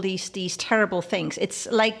do all these terrible things. It's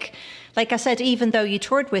like I said, even though you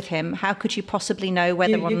toured with him, how could you possibly know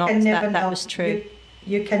whether or not that was true?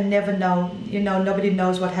 You can never know. Nobody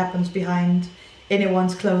knows what happens behind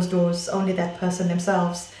anyone's closed doors. Only that person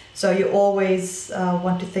themselves. So you always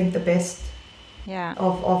want to think the best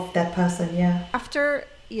of that person. Yeah. After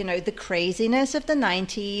the craziness of the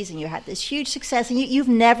 90s, and you had this huge success, and you've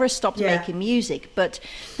never stopped making music, but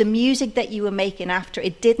the music that you were making after,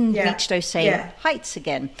 it didn't reach those same heights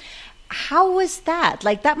again. How was that?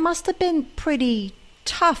 Like, that must have been pretty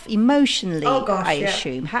tough emotionally, I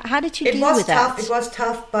assume. How did you deal with that? It was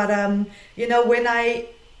tough, but when I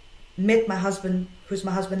met my husband, who's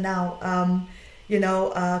my husband now,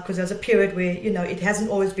 because there was a period where, it hasn't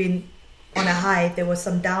always been on a high. There were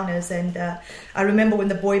some downers, and I remember when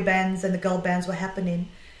the boy bands and the girl bands were happening.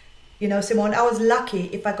 Simone, I was lucky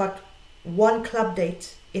if I got one club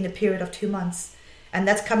date in a period of 2 months, and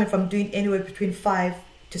that's coming from doing anywhere between 5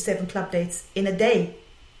 to 7 club dates in a day.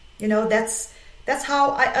 That's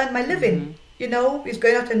how I earned my living. Is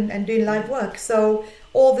going out and doing live work. So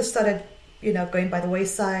all this started, going by the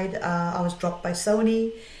wayside. I was dropped by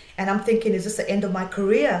Sony, and I'm thinking, is this the end of my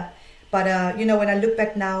career? But, when I look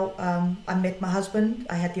back now, I met my husband.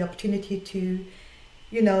 I had the opportunity to,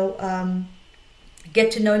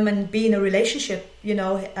 get to know him and be in a relationship,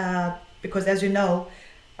 because as you know,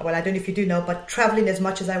 well, I don't know if you do know, but traveling as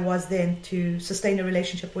much as I was then to sustain a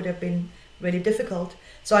relationship would have been really difficult.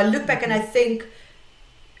 So I look back and I think,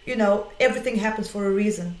 everything happens for a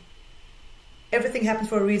reason. Everything happens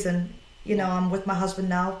for a reason. I'm with my husband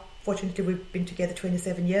now. Fortunately, we've been together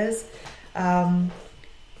 27 years.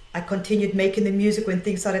 I continued making the music when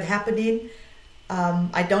things started happening.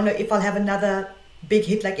 I don't know if I'll have another big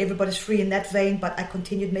hit like Everybody's Free in that vein, but I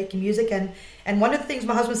continued making music. And one of the things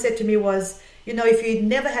my husband said to me was, if you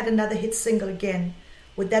never had another hit single again,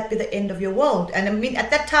 would that be the end of your world? And I mean,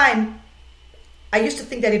 at that time, I used to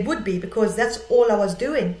think that it would be, because that's all I was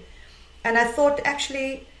doing. And I thought,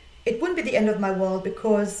 actually, it wouldn't be the end of my world,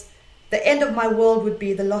 because the end of my world would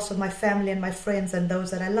be the loss of my family and my friends and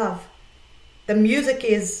those that I love. The music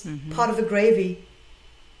is part of the gravy,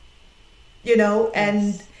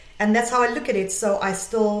 and that's how I look at it. So I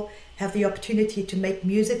still have the opportunity to make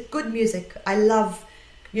music, good music. I love,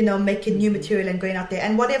 making new material and going out there.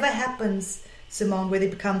 And whatever happens, Simone, whether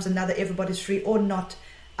it becomes another Everybody's Free or not,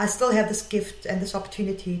 I still have this gift and this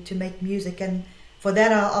opportunity to make music. And for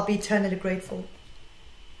that, I'll be eternally grateful.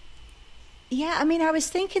 Yeah, I mean, I was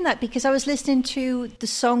thinking that because I was listening to the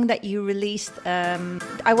song that you released,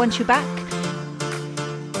 I Want You Back.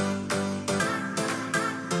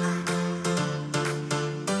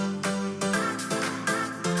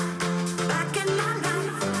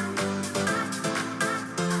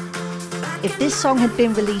 if this song had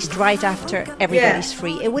been released right after Everybody's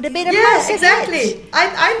Free, it would have been a Yeah, massive exactly. hit.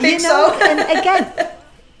 I think so. And again,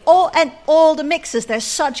 all the mixes, they're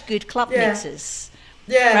such good club mixes.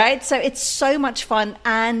 Yeah. Right? So it's so much fun.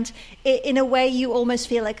 And in a way, you almost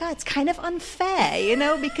feel like, it's kind of unfair,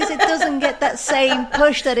 because it doesn't get that same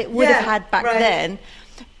push that it would have had back then.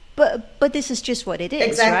 But this is just what it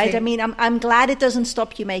is, right? I mean, I'm glad it doesn't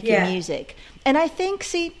stop you making music. And I think,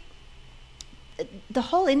 the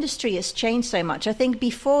whole industry has changed so much. I think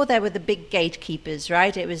before there were the big gatekeepers,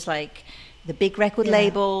 right? It was like the big record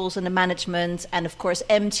labels and the management, and of course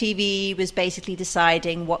MTV was basically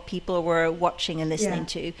deciding what people were watching and listening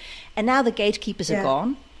to. And now the gatekeepers are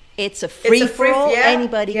gone. It's a free-for-all.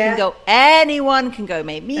 Anybody can go. Anyone can go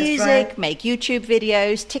make music, make YouTube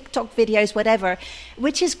videos, TikTok videos, whatever,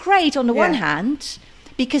 which is great on the one hand,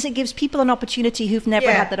 because it gives people an opportunity who've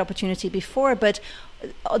never had that opportunity before. But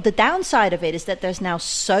the downside of it is that there's now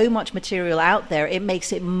so much material out there. It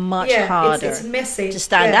makes it much harder it's messy. to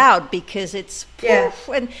stand out, because it's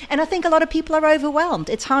and I think a lot of people are overwhelmed.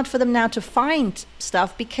 It's hard for them now to find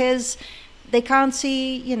stuff because they can't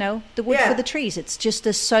see, the wood for the trees. It's just,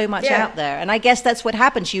 there's so much out there. And I guess that's what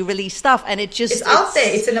happens. You release stuff and it's out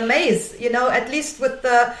there. It's in a maze, at least with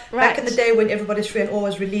the, back in the day when Everybody's Free and All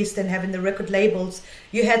was released and having the record labels,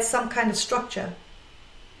 you had some kind of structure,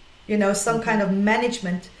 some kind of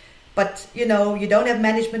management. But, you don't have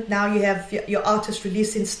management now. You have your artists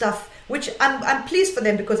releasing stuff, which I'm pleased for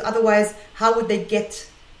them, because otherwise how would they get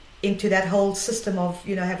into that whole system of,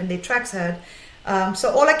 having their tracks heard? So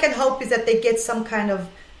all I can hope is that they get some kind of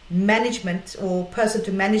management or person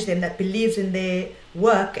to manage them that believes in their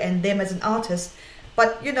work and them as an artist.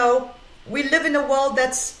 But, we live in a world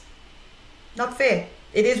that's not fair.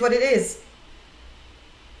 It is what it is.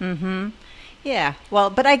 Mm-hmm. Yeah.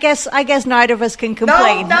 Well, but I guess neither of us can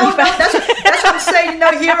complain. No. That's what I'm saying.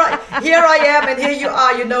 Here I am, and here you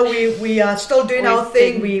are. We are still doing our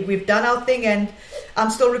thing. We've done our thing, and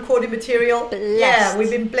I'm still recording material. Blessed. Yeah,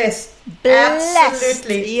 we've been blessed.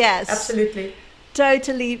 Absolutely. Yes. Absolutely.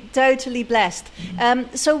 Totally blessed.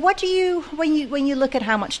 So what do you, when you look at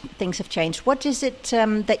how much things have changed, what is it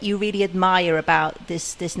that you really admire about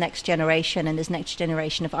this next generation and this next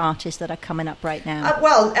generation of artists that are coming up right now?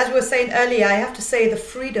 Well, as we were saying earlier, I have to say the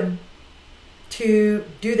freedom to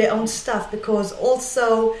do their own stuff, because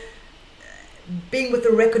also being with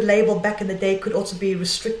the record label back in the day could also be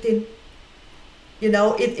restricting.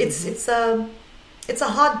 It's a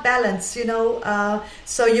hard balance,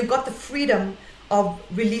 so you've got the freedom of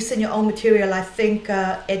releasing your own material. I think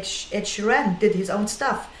Ed Sheeran did his own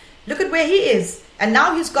stuff. Look at where he is. And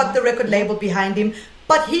now he's got the record label behind him,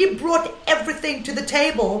 but he brought everything to the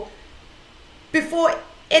table before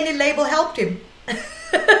any label helped him.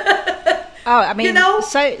 Oh, I mean,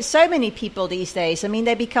 so many people these days. I mean,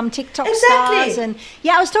 they become TikTok stars, and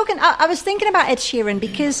I was thinking about Ed Sheeran,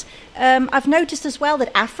 because I've noticed as well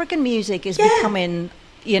that African music is becoming,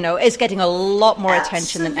 is getting a lot more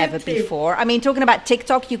attention than ever before. I mean, talking about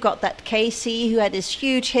TikTok, you got that Casey who had this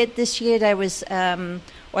huge hit this year. There was,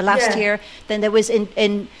 or last year. Then there was in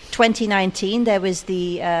 2019 there was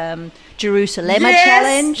the Jerusalem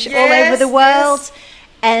challenge all over the world. Yes.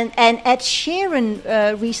 And Ed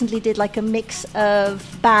Sheeran recently did like a mix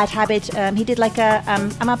of Bad Habit. He did like a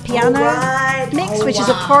Amapiano mix, which is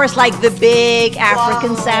of course like the big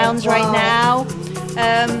African sounds right now.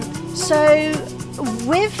 So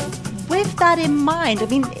with that in mind, I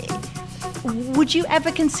mean, would you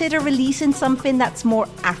ever consider releasing something that's more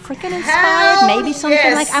African inspired? Maybe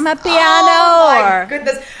something like Amapiano? Oh my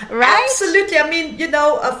goodness! Right? Absolutely. I mean,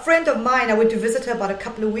 a friend of mine, I went to visit her about a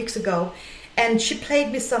couple of weeks ago. And she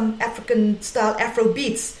played me some African-style Afro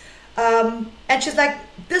beats. And she's like,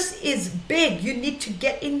 this is big. You need to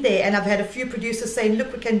get in there. And I've had a few producers saying,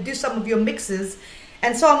 look, we can do some of your mixes.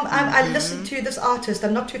 And so I listened to this artist.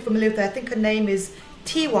 I'm not too familiar with her. I think her name is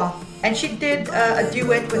Tiwa. And she did a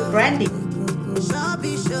duet with Brandy.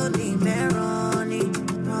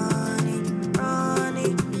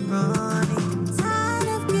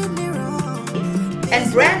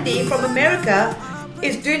 And Brandy from America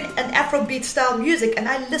is doing an Afrobeat style music, and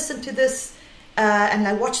I listened to this and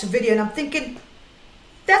I watched the video, and I'm thinking,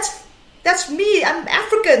 that's me. I'm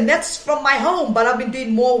African. That's from my home, but I've been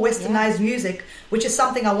doing more westernized music, which is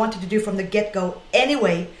something I wanted to do from the get-go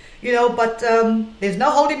anyway. But there's no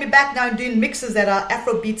holding me back now in doing mixes that are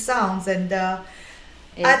Afrobeat sounds, and I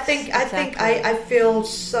feel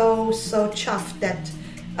so chuffed that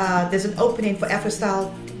there's an opening for Afro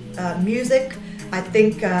style music. I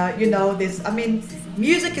think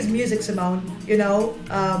music is music, Simone,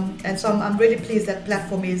 and so I'm really pleased that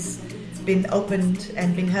platform is been opened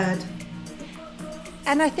and been heard.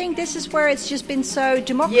 And I think this is where it's just been so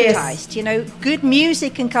democratized. Yes. Good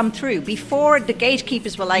music can come through. Before, the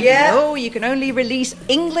gatekeepers were like, no, you can only release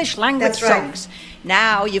English language songs.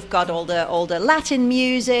 Now you've got all the Latin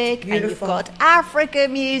music, and you've got Africa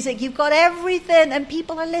music, you've got everything, and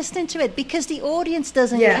people are listening to it because the audience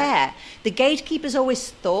doesn't care. The gatekeepers always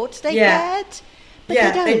thought they cared.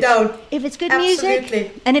 But they don't. If it's good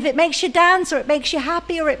music, and if it makes you dance, or it makes you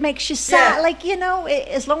happy, or it makes you sad,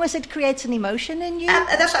 as long as it creates an emotion in you, and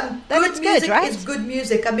that's good music, right? It's good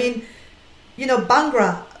music. I mean,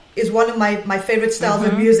 Bhangra is one of my favorite styles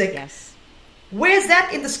of music. Yes. Where's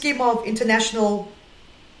that in the scheme of international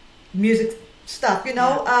music stuff? And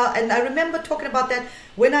I remember talking about that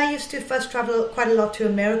when I used to first travel quite a lot to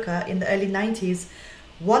America in the early 90s.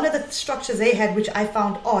 One of the structures they had, which I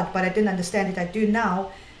found odd, but I didn't understand it, I do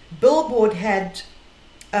now, Billboard had,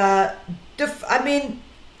 they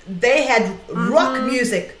had rock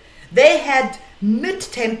music. They had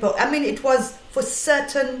mid-tempo. I mean, it was for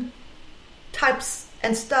certain types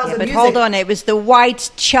and styles of music. But hold on, it was the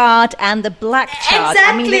white chart and the black chart. Exactly.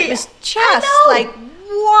 I mean, it was just like,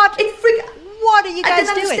 what? What are you guys doing?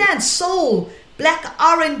 I didn't understand. Soul, black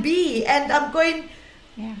R&B, and I'm going,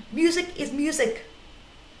 music is music.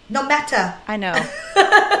 No matter. I know.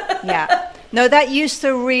 Yeah. No, that used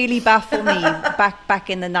to really baffle me back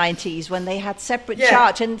in the 90s when they had separate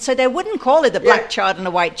charts. And so they wouldn't call it a black chart and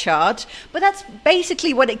a white chart, but that's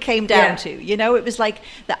basically what it came down to. It was like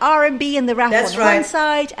the R&B and the rap on one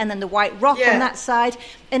side, and then the white rock on that side.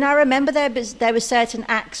 And I remember there were certain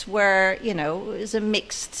acts where, it was a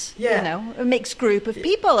mixed, a mixed group of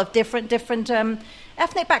people of different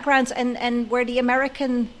ethnic backgrounds, and where the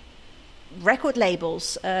American record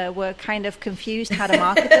labels were kind of confused how to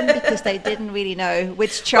market them because they didn't really know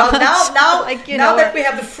which charts. Well, now that we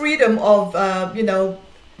have the freedom of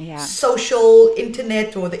social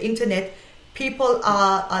internet or the internet, people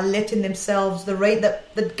are letting themselves the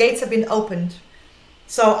gates have been opened.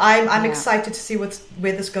 So I'm excited to see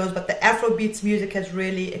where this goes. But the Afrobeats music has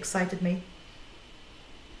really excited me.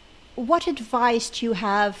 What advice do you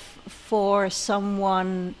have for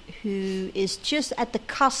someone who is just at the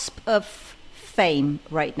cusp of fame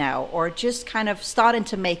right now, or just kind of starting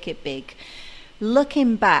to make it big?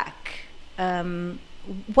 Looking back,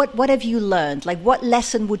 what have you learned? Like, what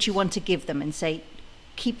lesson would you want to give them and say,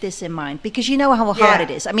 keep this in mind? Because you know how hard it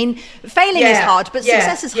is. I mean, failing is hard, but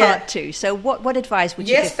success is hard too. So what advice would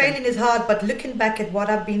you give them? Yes, failing is hard, but looking back at what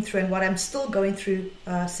I've been through and what I'm still going through,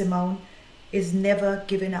 Simone, is never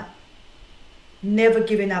giving up. Never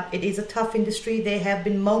giving up. It is a tough industry. There have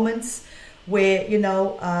been moments where,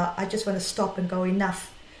 I just want to stop and go,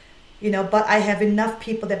 enough. But I have enough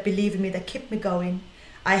people that believe in me, that keep me going.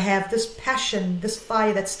 I have this passion, this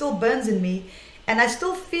fire that still burns in me. And I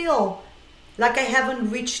still feel like I haven't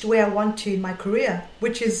reached where I want to in my career,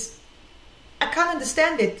 which is, I can't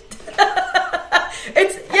understand it.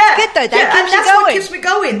 It's good though. That's what keeps me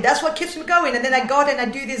going. That's what keeps me going. And then I go out and I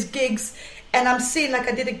do these gigs. And I'm seeing, like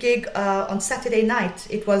I did a gig on Saturday night.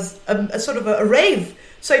 It was a sort of a rave.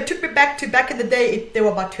 So it took me back in the day. There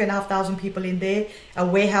were about 2,500 people in there, a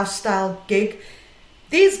warehouse-style gig.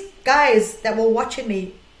 These guys that were watching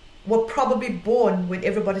me were probably born when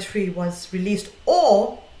Everybody's Free was released,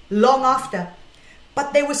 or long after.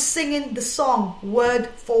 But they were singing the song word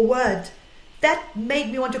for word. That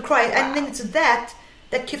made me want to cry. And then it's that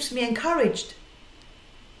keeps me encouraged.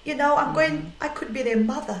 I'm going, I could be their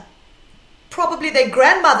mother. Probably their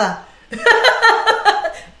grandmother.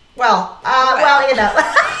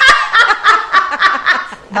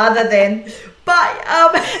 Mother then. But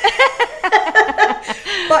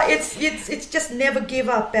it's just never give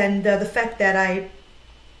up, and the fact that I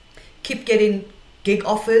keep getting gig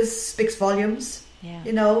offers speaks volumes. Yeah.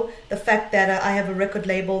 The fact that I have a record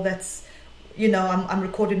label that's, I'm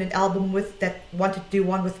recording an album with, that wanted to do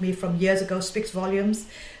one with me from years ago, speaks volumes.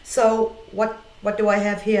 So what do I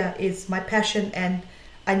have here is my passion, and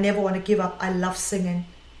I never want to give up. I love singing.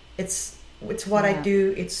 It's what I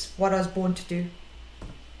do. It's what I was born to do.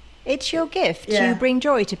 It's your gift. You bring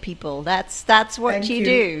joy to people. That's what you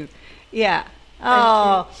do. Yeah.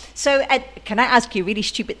 Oh, so can I ask you a really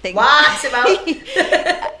stupid thing? What, Simone?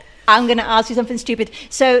 I'm going to ask you something stupid.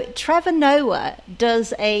 So Trevor Noah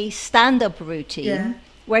does a stand-up routine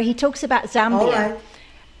where he talks about Zambia. All right.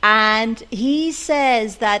 And he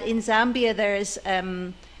says that in Zambia there's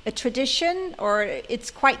a tradition, or it's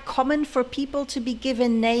quite common for people to be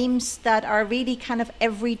given names that are really kind of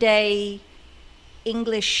everyday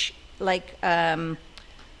English, like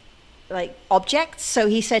objects. So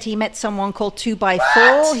he said he met someone called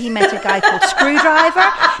 2x4. He met a guy called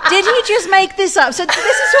Screwdriver. Did he just make this up? So this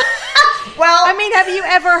is what, well, I mean, have you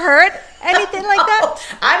ever heard Anything like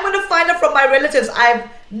that? I'm going to find out from my relatives. I've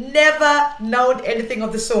never known anything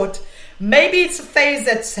of the sort. Maybe it's a phase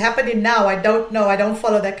that's happening now. I don't know. I don't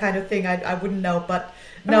follow that kind of thing. I wouldn't know. But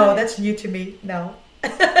no, that's new to me. No.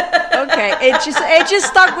 Okay, it just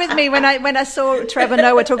stuck with me when I saw Trevor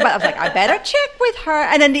Noah talk about it. I was like, I better check with her.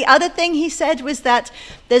 And then the other thing he said was that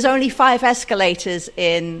there's only 5 escalators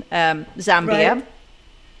in Zambia, Right.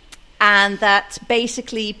 and that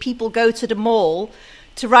basically people go to the mall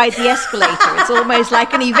to ride the escalator. It's almost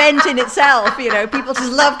like an event in itself. You know, people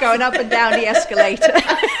just love going up and down the escalator.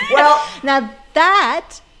 Well, now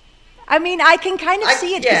that. I mean, I can kind of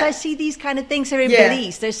see it because I see these kind of things here in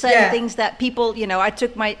Belize. There's certain things that people, you know, I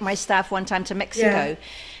took my staff one time to Mexico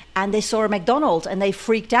and they saw a McDonald's and they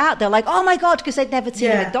freaked out. They're like, oh my God, because they'd never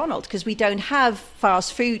seen a McDonald's because we don't have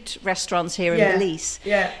fast food restaurants here in Belize.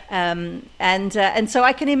 And so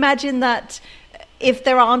I can imagine that if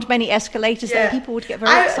there aren't many escalators, that people would get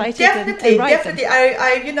very excited and ride them.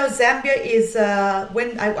 I you know, Zambia is,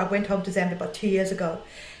 when I went home to Zambia about 2 years ago.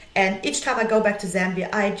 And each time I go back to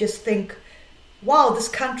Zambia, I just think, wow, this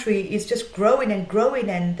country is just growing and growing,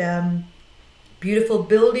 and beautiful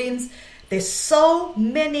buildings. There's so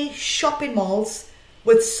many shopping malls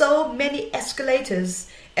with so many escalators.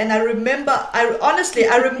 And I remember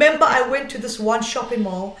I went to this one shopping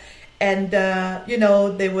mall, and you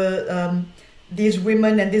know, there were these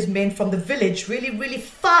women and these men from the village, really, really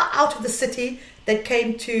far out of the city, that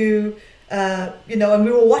came to, you know, and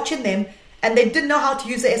we were watching them. And they didn't know how to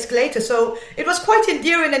use the escalator. So it was quite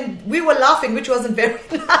endearing, and we were laughing, which wasn't very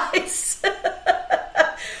nice.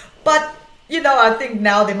 But, you know, I think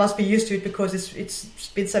now they must be used to it because it's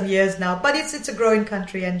been some years now. But it's a growing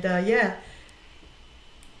country, and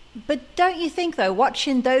But don't you think, though,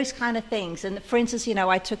 watching those kind of things, and for instance, you know,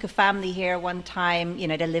 I took a family here one time, you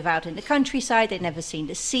know, they live out in the countryside, they'd never seen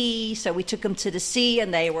the sea, so we took them to the sea,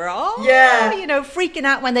 and they were all, you know, freaking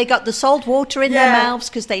out when they got the salt water in their mouths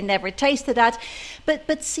because they never tasted that.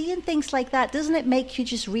 But seeing things like that, doesn't it make you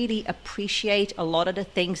just really appreciate a lot of the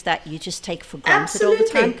things that you just take for granted all the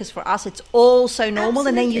time? Because for us, it's all so normal,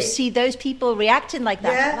 and then you see those people reacting like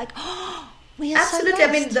that, you're like, oh, absolutely.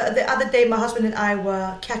 I mean, the other day, my husband and I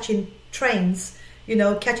were catching trains, you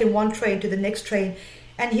know, catching one train to the next train.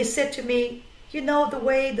 And he said to me, you know, the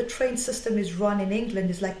way the train system is run in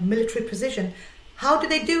England is like military precision. How do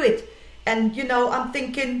they do it? And, you know, I'm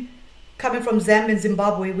thinking, coming from Zambia and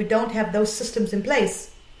Zimbabwe, we don't have those systems in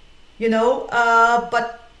place, you know.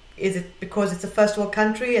 But is it because it's a first world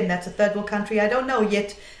country and that's a third world country? I don't know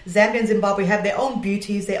yet. Zambia and Zimbabwe have their own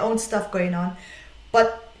beauties, their own stuff going on.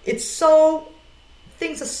 But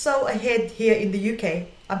things are so ahead here in the UK.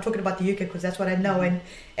 I'm talking about the UK because that's what I know.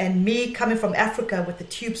 And me coming from Africa with the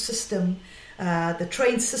tube system, the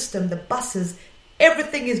train system, the buses,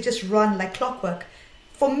 everything is just run like clockwork.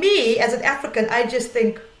 For me, as an African, I just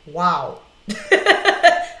think, wow,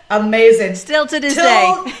 amazing. Still to this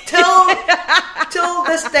day. Till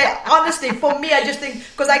this day, honestly, for me, I just think,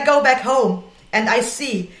 because I go back home and I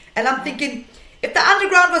see, and I'm thinking, if the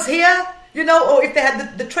underground was here, you know, or if they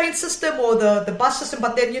had the train system or the bus system,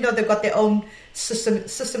 but then, you know, they've got their own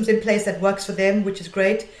systems in place that works for them, which is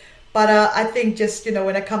great. But I think just, you know,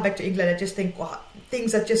 when I come back to England, I just think, wow,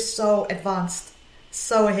 things are just so advanced,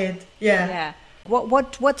 so ahead. Yeah.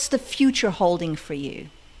 What's the future holding for you?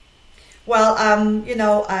 Well, you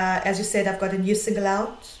know, as you said, I've got a new single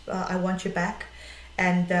out, I Want You Back.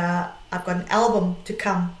 And I've got an album to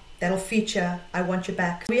come that'll feature I Want You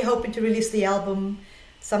Back. We're hoping to release the album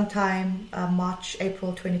sometime March,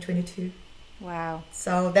 April 2022. Wow.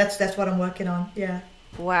 So that's what I'm working on. Yeah.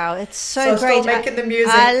 Wow, it's so great. Still making the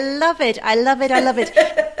music. I love it.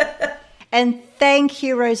 And thank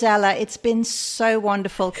you, Rozalla. It's been so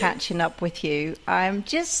wonderful catching up with you. I'm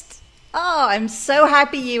so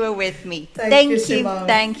happy you were with me. Thank you, Simone.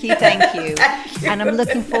 Thank you. Thank you. And I'm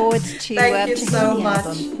looking forward to Thank you hearing so the much.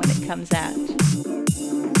 album when it comes out.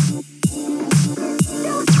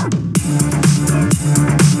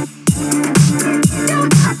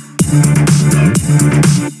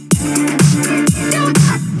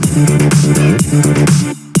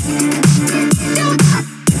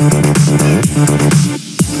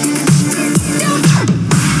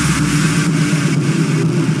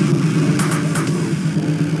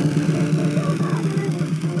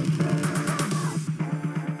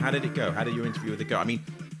 How did it go? How did your interview with it go? I mean,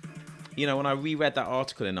 you know, when I reread that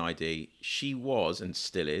article in ID, she was, and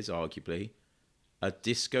still is, arguably, a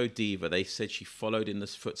disco diva. They said she followed in the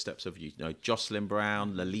footsteps of, you know, Jocelyn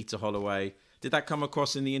Brown, Lolita Holloway. Did that come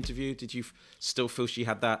across in the interview? Did you still feel she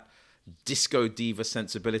had that disco diva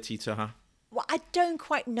sensibility to her? Well, I don't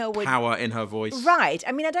quite know what power in her voice. Right.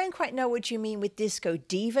 I mean, I don't quite know what you mean with disco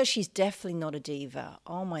diva. She's definitely not a diva.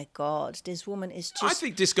 Oh my God, this woman is just. I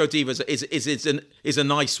think disco diva is a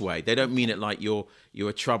nice way. They don't mean it like you're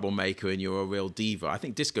a troublemaker and you're a real diva. I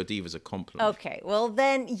think disco diva is a compliment. Okay, well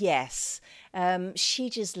then, yes. She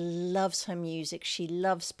just loves her music. She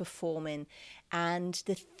loves performing, and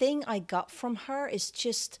the thing I got from her is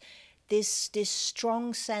just this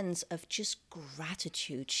strong sense of just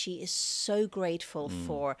gratitude. She is so grateful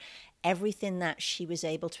for everything that she was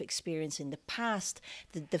able to experience in the past,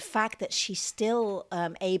 the fact that she's still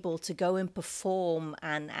able to go and perform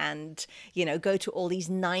and go to all these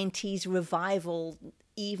 90s revival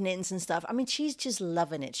evenings and stuff. I mean, she's just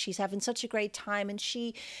loving it. She's having such a great time, and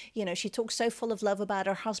she talks so full of love about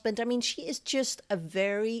her husband. I mean, she is just a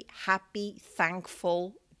very happy,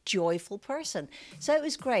 thankful, joyful person. So it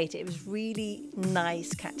was great. It was really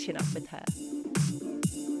nice catching up with her.